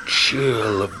no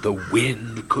chill of the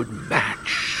wind could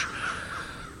match.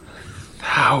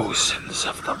 Thousands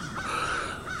of them.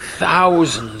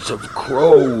 Thousands of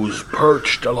crows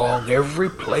perched along every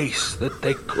place that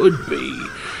they could be.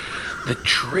 The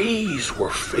trees were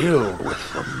filled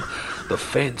with them, the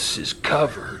fences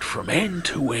covered from end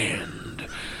to end.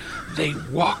 They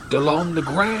walked along the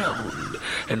ground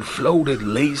and floated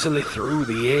lazily through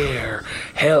the air,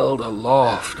 held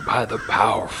aloft by the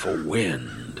powerful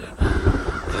wind.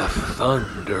 The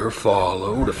thunder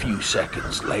followed a few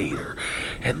seconds later,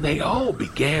 and they all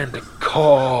began to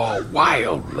caw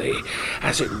wildly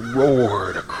as it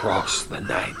roared across the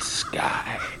night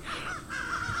sky.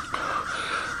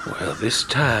 Well, this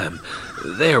time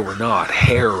they were not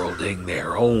heralding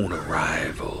their own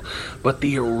arrival, but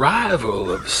the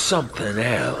arrival of something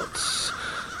else.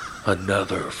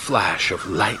 Another flash of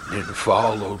lightning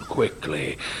followed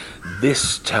quickly.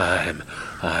 This time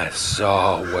I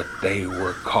saw what they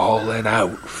were calling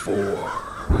out for.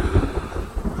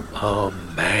 A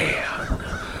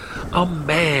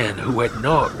man who had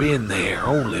not been there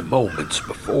only moments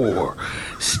before,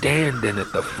 standing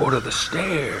at the foot of the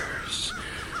stairs.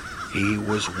 He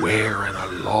was wearing a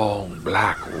long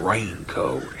black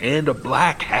raincoat and a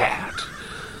black hat.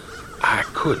 I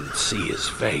couldn't see his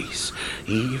face,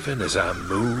 even as I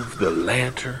moved the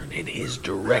lantern in his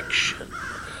direction.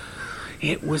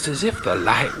 It was as if the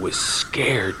light was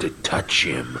scared to touch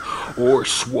him, or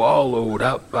swallowed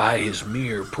up by his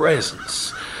mere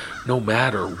presence. No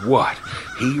matter what,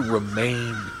 he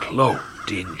remained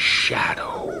cloaked in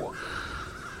shadow.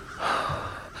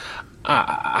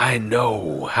 I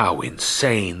know how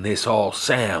insane this all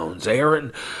sounds,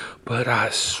 Aaron, but I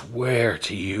swear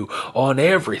to you, on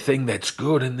everything that's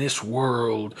good in this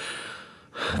world,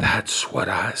 that's what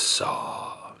I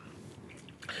saw.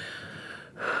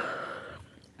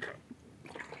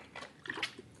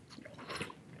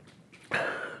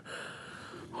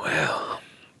 Well,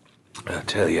 I'll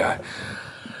tell you,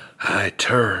 I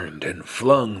turned and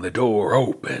flung the door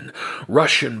open,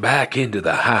 rushing back into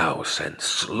the house and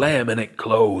slamming it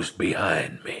closed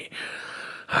behind me.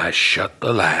 I shut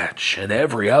the latch and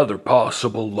every other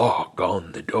possible lock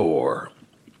on the door.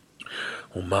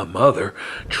 Well, my mother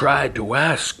tried to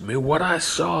ask me what I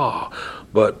saw,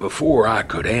 but before I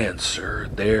could answer,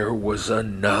 there was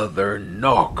another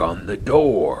knock on the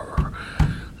door.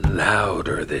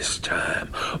 Louder this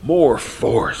time, more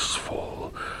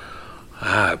forceful.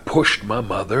 I pushed my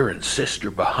mother and sister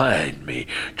behind me,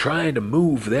 trying to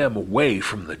move them away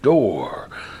from the door.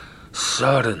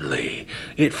 Suddenly,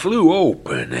 it flew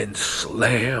open and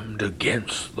slammed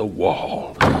against the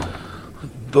wall.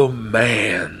 The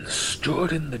man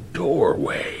stood in the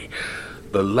doorway,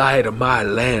 the light of my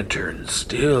lantern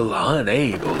still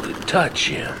unable to touch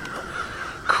him.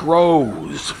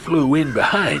 Crows flew in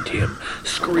behind him,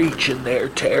 screeching their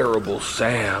terrible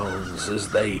sounds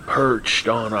as they perched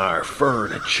on our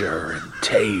furniture and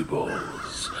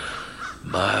tables.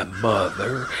 My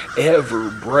mother, ever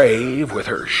brave with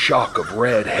her shock of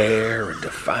red hair and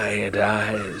defiant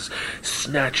eyes,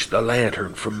 snatched the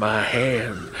lantern from my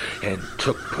hand and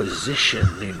took position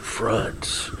in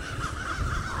front.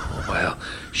 Well,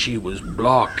 she was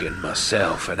blocking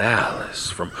myself and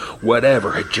Alice from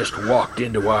whatever had just walked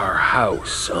into our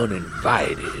house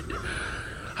uninvited.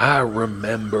 I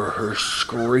remember her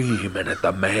screaming at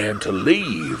the man to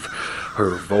leave,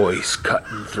 her voice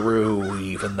cutting through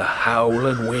even the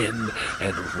howling wind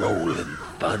and rolling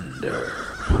thunder.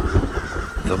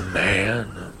 The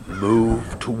man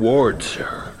moved towards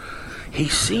her. He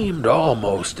seemed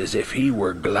almost as if he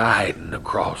were gliding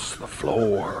across the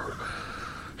floor.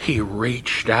 He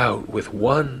reached out with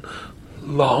one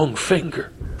long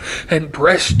finger and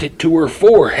pressed it to her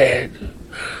forehead.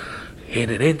 In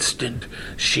an instant,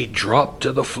 she dropped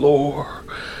to the floor,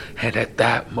 and at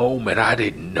that moment I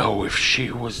didn't know if she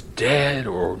was dead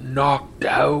or knocked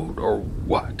out or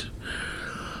what.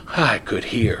 I could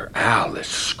hear Alice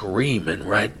screaming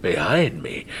right behind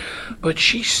me, but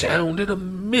she sounded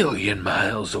 1,000,000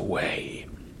 miles away.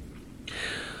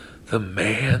 The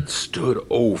man stood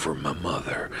over my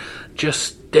mother,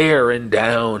 just staring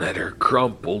down at her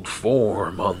crumpled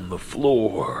form on the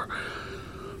floor.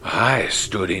 I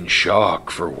stood in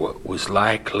shock for what was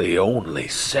likely only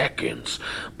seconds,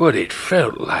 but it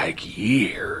felt like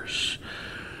years.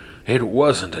 It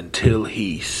wasn't until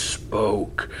he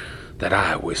spoke that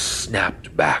I was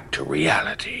snapped back to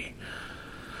reality.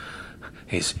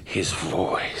 His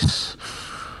voice.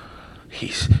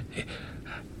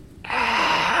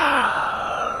 Alice.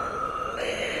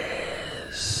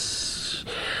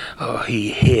 Oh,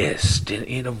 he hissed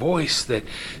in a voice that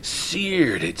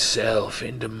seared itself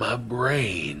into my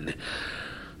brain.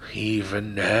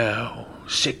 Even now,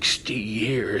 60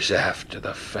 years after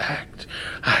the fact,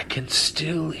 I can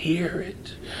still hear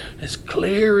it, as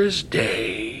clear as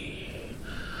day.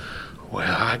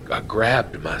 Well, I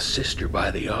grabbed my sister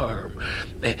by the arm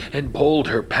and pulled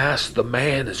her past the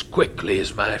man as quickly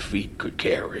as my feet could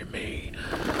carry me.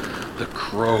 The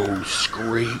crow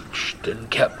screeched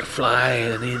and kept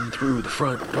flying in through the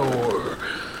front door,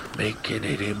 making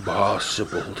it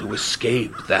impossible to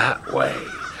escape that way.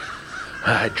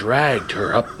 I dragged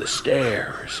her up the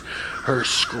stairs, her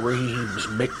screams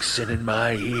mixing in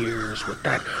my ears with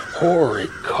that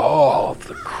horrid call of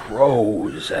the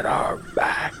crows at our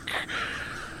back.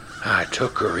 I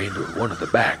took her into one of the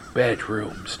back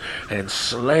bedrooms and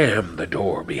slammed the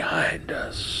door behind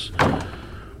us.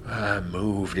 I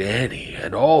moved any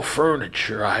and all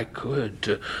furniture I could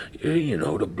to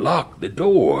block the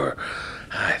door.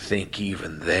 I think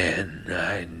even then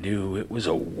I knew it was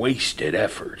a wasted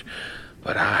effort,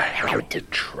 but I had to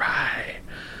try.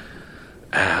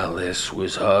 Alice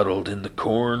was huddled in the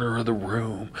corner of the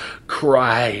room,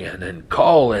 crying and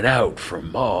calling out for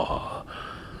Ma.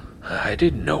 I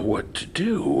didn't know what to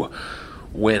do.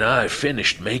 When I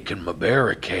finished making my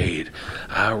barricade,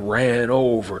 I ran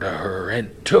over to her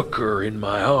and took her in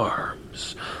my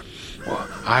arms. Well,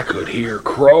 I could hear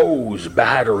crows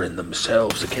battering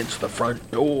themselves against the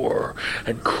front door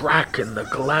and cracking the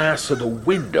glass of the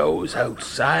windows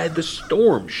outside the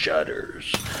storm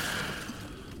shutters.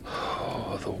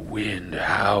 The wind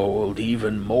howled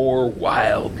even more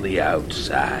wildly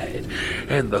outside,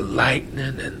 and the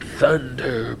lightning and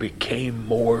thunder became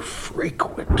more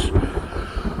frequent.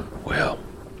 Well,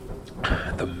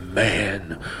 the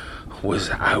man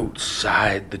was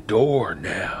outside the door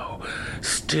now,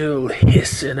 still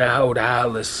hissing out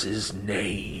Alice's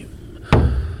name.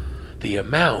 The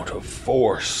amount of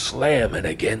force slamming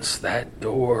against that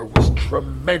door was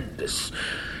tremendous.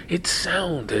 It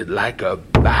sounded like a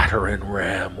battering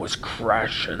ram was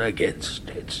crashing against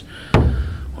it.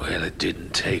 Well, it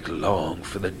didn't take long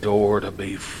for the door to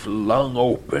be flung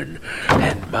open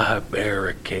and my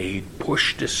barricade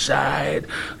pushed aside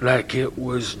like it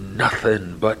was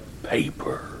nothing but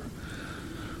paper.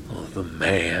 Well, the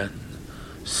man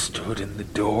stood in the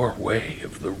doorway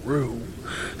of the room,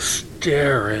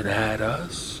 staring at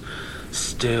us,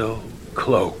 still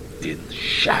cloaked in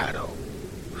shadow.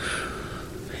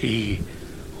 He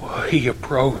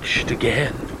approached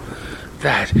again,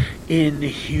 that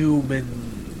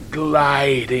inhuman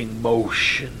gliding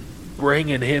motion,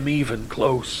 bringing him even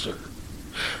closer.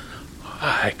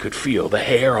 I could feel the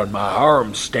hair on my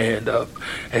arm stand up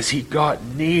as he got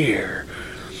near.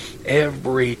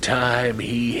 Every time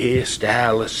he hissed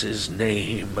Alice's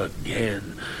name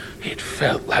again, it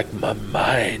felt like my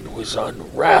mind was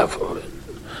unraveling.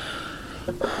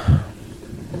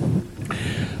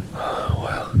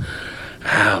 Well,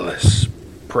 Alice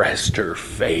pressed her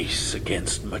face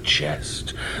against my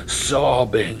chest,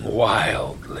 sobbing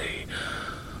wildly.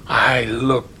 I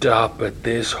looked up at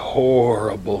this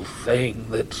horrible thing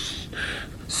that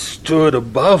stood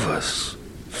above us.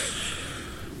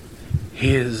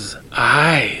 His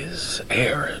eyes,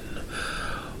 Aaron.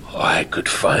 I could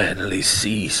finally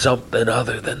see something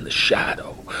other than the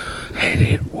shadow, and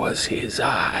it was his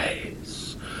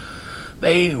eyes.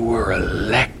 They were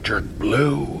electric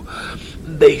blue.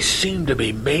 They seemed to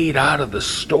be made out of the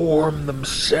storm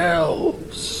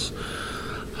themselves.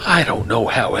 I don't know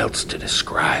how else to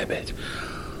describe it.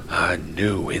 I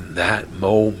knew in that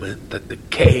moment that the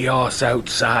chaos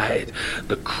outside,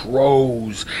 the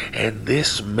crows, and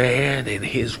this man in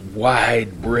his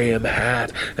wide brim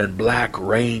hat and black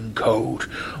raincoat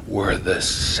were the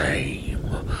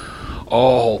same,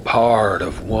 all part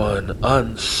of one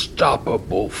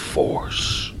unstoppable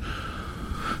force.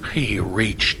 He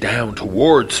reached down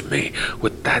towards me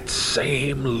with that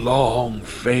same long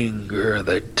finger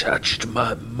that touched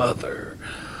my mother.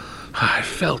 I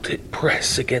felt it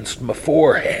press against my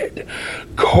forehead,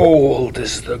 cold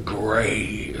as the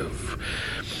grave.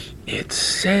 It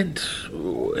sent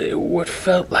what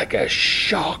felt like a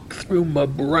shock through my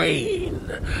brain,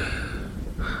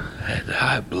 and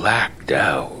I blacked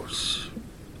out.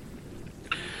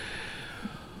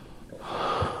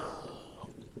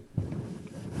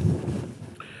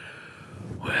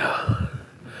 Well,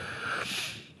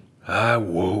 I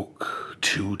woke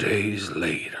 2 days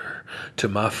later to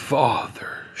my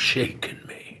father shaking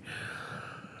me.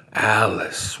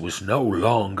 Alice was no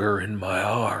longer in my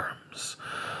arms.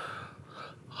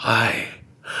 I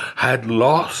had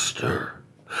lost her.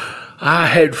 I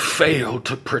had failed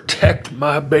to protect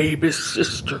my baby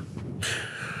sister.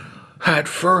 At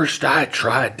first, I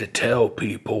tried to tell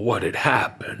people what had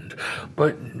happened,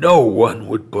 but no one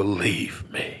would believe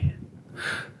me.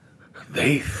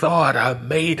 They thought I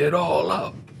made it all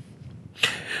up.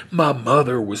 My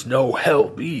mother was no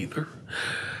help either.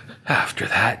 After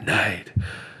that night,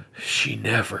 she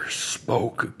never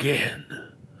spoke again.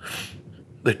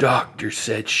 The doctor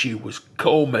said she was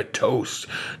comatose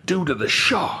due to the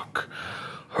shock.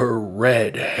 Her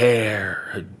red hair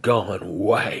had gone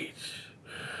white.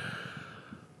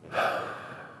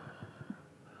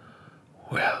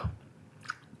 Well,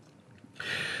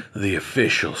 the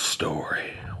official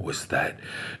story was that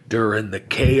during the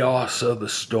chaos of the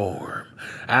storm,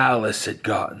 Alice had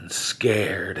gotten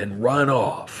scared and run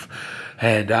off,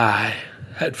 and I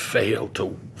had failed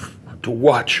to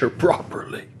watch her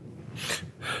properly.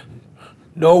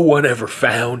 No one ever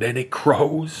found any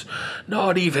crows,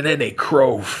 not even any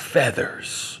crow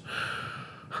feathers.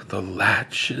 The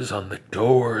latches on the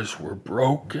doors were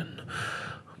broken,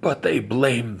 but they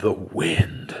blamed the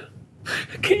wind.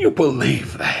 Can you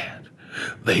believe that?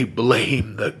 They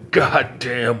blamed the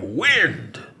goddamn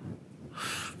wind.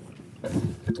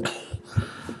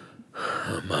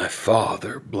 My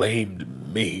father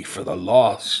blamed me for the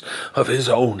loss of his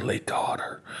only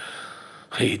daughter.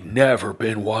 He'd never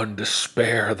been one to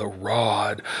spare the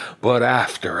rod, but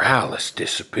after Alice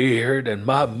disappeared and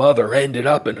my mother ended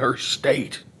up in her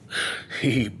state,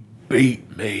 he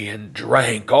beat me and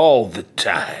drank all the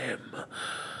time.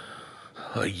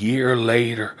 A year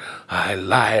later, I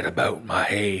lied about my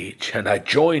age and I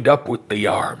joined up with the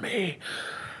army.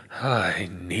 I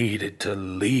needed to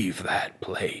leave that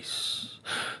place.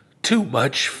 Too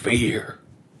much fear,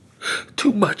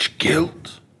 too much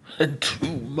guilt, and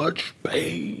too much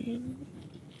pain.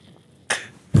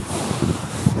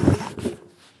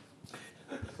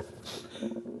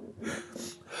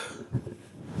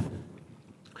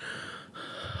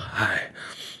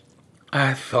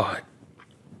 I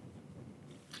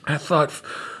thought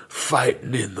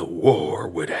fighting in the war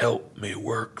would help me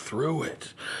work through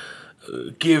it,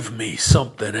 give me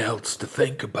something else to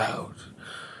think about.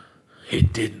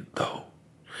 It didn't, though.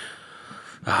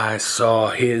 I saw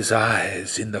his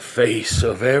eyes in the face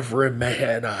of every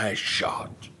man I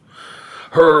shot,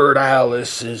 heard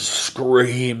Alice's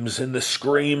screams and the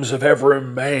screams of every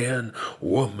man,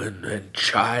 woman, and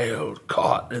child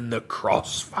caught in the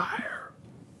crossfire.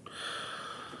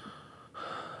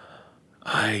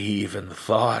 I even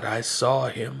thought I saw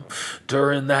him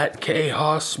during that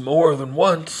chaos more than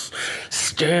once,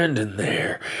 standing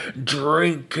there,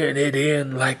 drinking it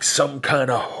in like some kind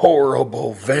of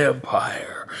horrible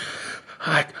vampire.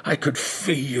 I could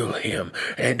feel him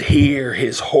and hear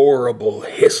his horrible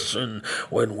hissing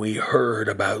when we heard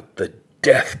about the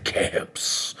death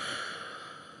camps.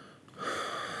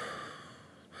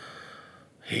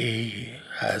 He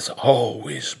has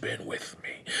always been with me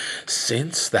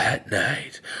since that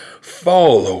night,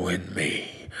 following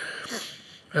me.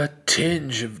 A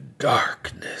tinge of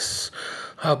darkness,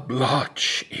 a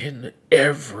blotch in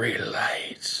every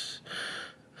light.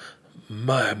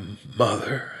 My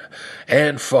mother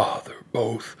and father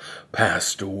both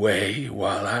passed away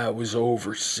while I was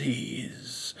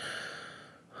overseas.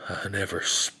 I never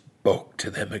spoke to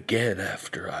them again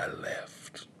after I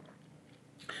left.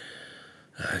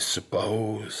 I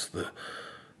suppose the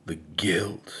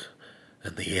guilt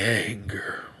and the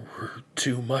anger were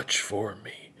too much for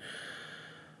me.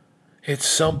 It's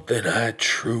something I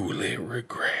truly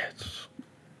regret.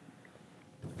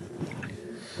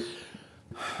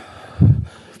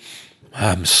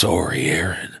 I'm sorry,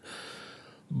 Aaron,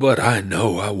 but I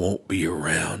know I won't be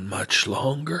around much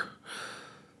longer,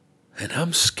 and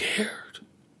I'm scared.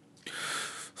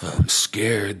 I'm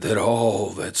scared that all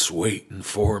that's waiting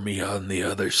for me on the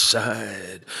other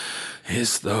side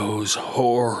is those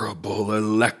horrible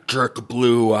electric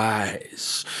blue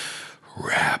eyes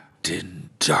wrapped in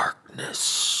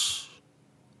darkness.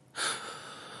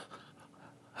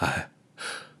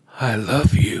 I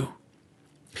love you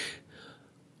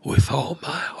with all my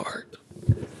heart.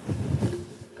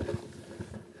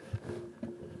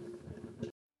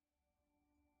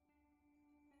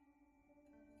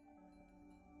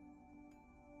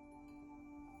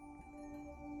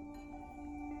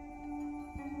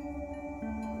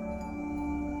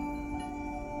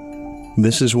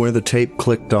 This is where the tape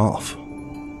clicked off.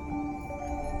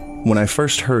 When I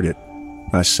first heard it,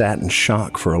 I sat in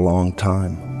shock for a long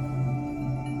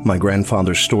time. My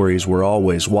grandfather's stories were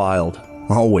always wild,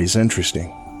 always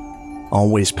interesting,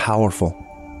 always powerful,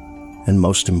 and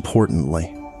most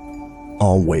importantly,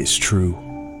 always true.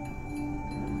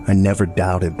 I never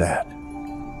doubted that.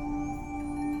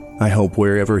 I hope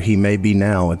wherever he may be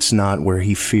now, it's not where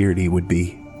he feared he would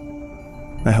be.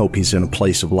 I hope he's in a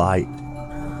place of light,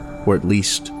 or at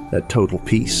least at total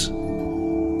peace.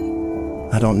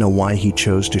 I don't know why he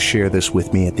chose to share this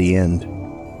with me at the end,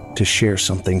 to share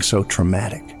something so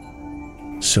traumatic,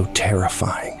 so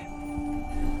terrifying.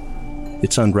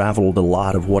 It's unraveled a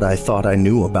lot of what I thought I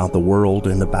knew about the world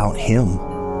and about him.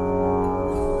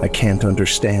 I can't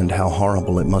understand how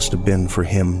horrible it must have been for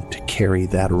him to carry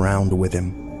that around with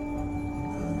him.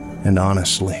 And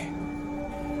honestly,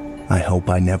 I hope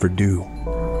I never do.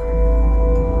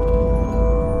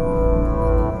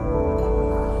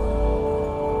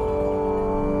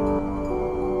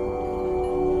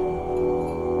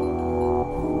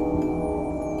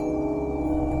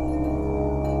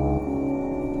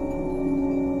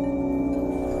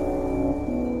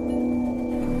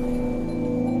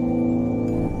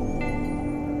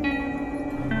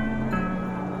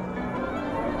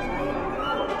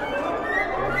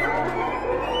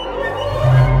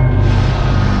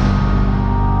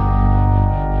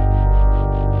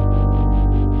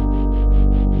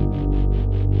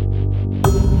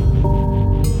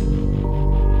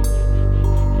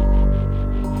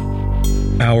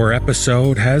 Our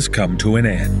episode has come to an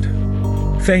end.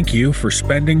 Thank you for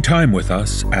spending time with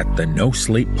us at the No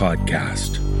Sleep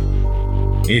Podcast.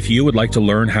 If you would like to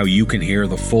learn how you can hear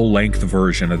the full-length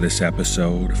version of this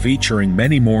episode featuring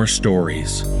many more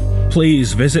stories,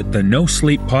 please visit the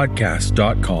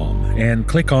NoSleepPodcast.com and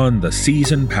click on the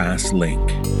Season Pass link.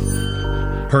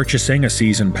 Purchasing a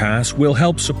Season Pass will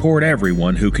help support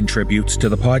everyone who contributes to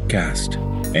the podcast.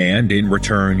 And in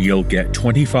return, you'll get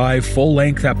 25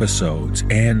 full-length episodes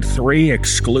and 3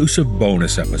 exclusive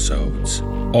bonus episodes,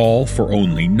 all for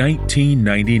only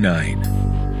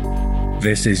 $19.99.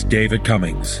 This is David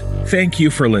Cummings. Thank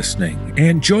you for listening,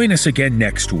 and join us again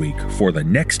next week for the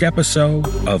next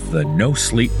episode of the No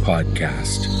Sleep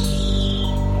Podcast.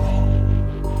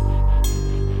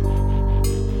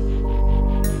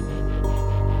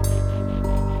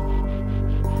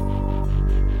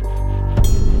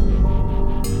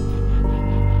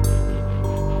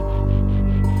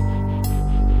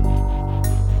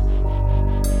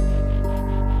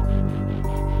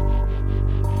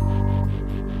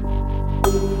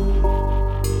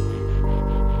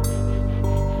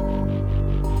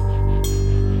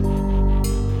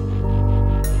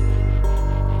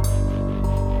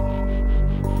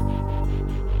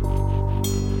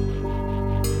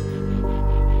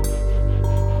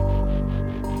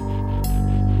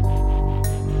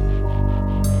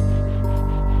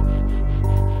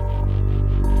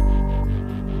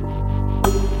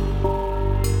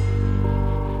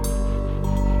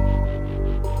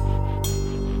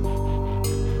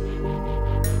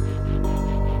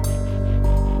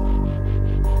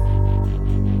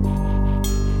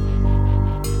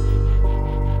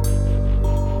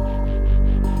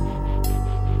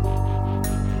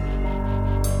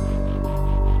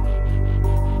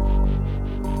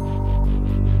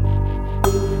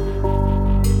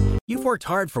 You've worked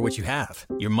hard for what you have.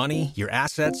 Your money, your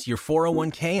assets, your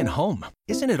 401k, and home.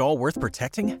 Isn't it all worth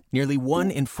protecting? Nearly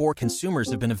 1 in 4 consumers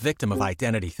have been a victim of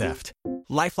identity theft.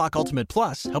 LifeLock Ultimate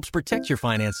Plus helps protect your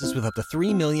finances with up to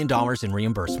 $3 million in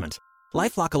reimbursement.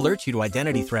 LifeLock alerts you to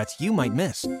identity threats you might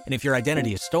miss. And if your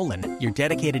identity is stolen, your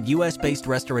dedicated U.S.-based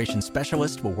restoration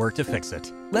specialist will work to fix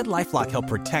it. Let LifeLock help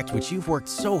protect what you've worked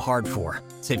so hard for.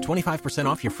 Save 25%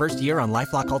 off your first year on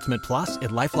LifeLock Ultimate Plus at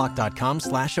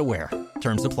LifeLock.com/aware.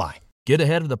 Terms apply. Get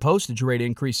ahead of the postage rate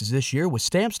increases this year with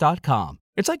Stamps.com.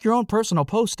 It's like your own personal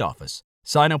post office.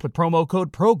 Sign up with promo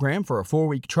code PROGRAM for a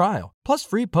 4-week trial, plus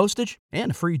free postage and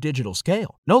a free digital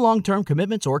scale. No long-term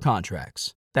commitments or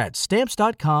contracts. That's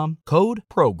Stamps.com, code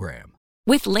PROGRAM.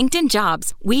 With LinkedIn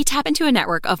Jobs, we tap into a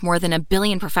network of more than 1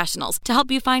 billion professionals to help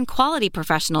you find quality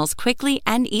professionals quickly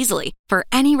and easily for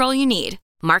any role you need.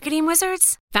 Marketing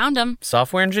wizards? Found them.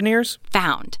 Software engineers?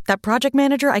 Found. That project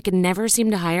manager I could never seem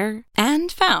to hire?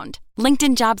 And found.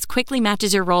 LinkedIn Jobs quickly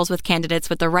matches your roles with candidates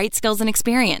with the right skills and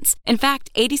experience. In fact,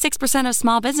 86% of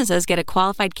small businesses get a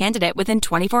qualified candidate within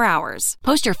 24 hours.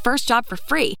 Post your first job for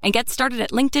free and get started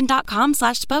at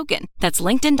linkedin.com/spoken. That's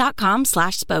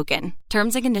linkedin.com/spoken.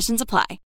 Terms and conditions apply.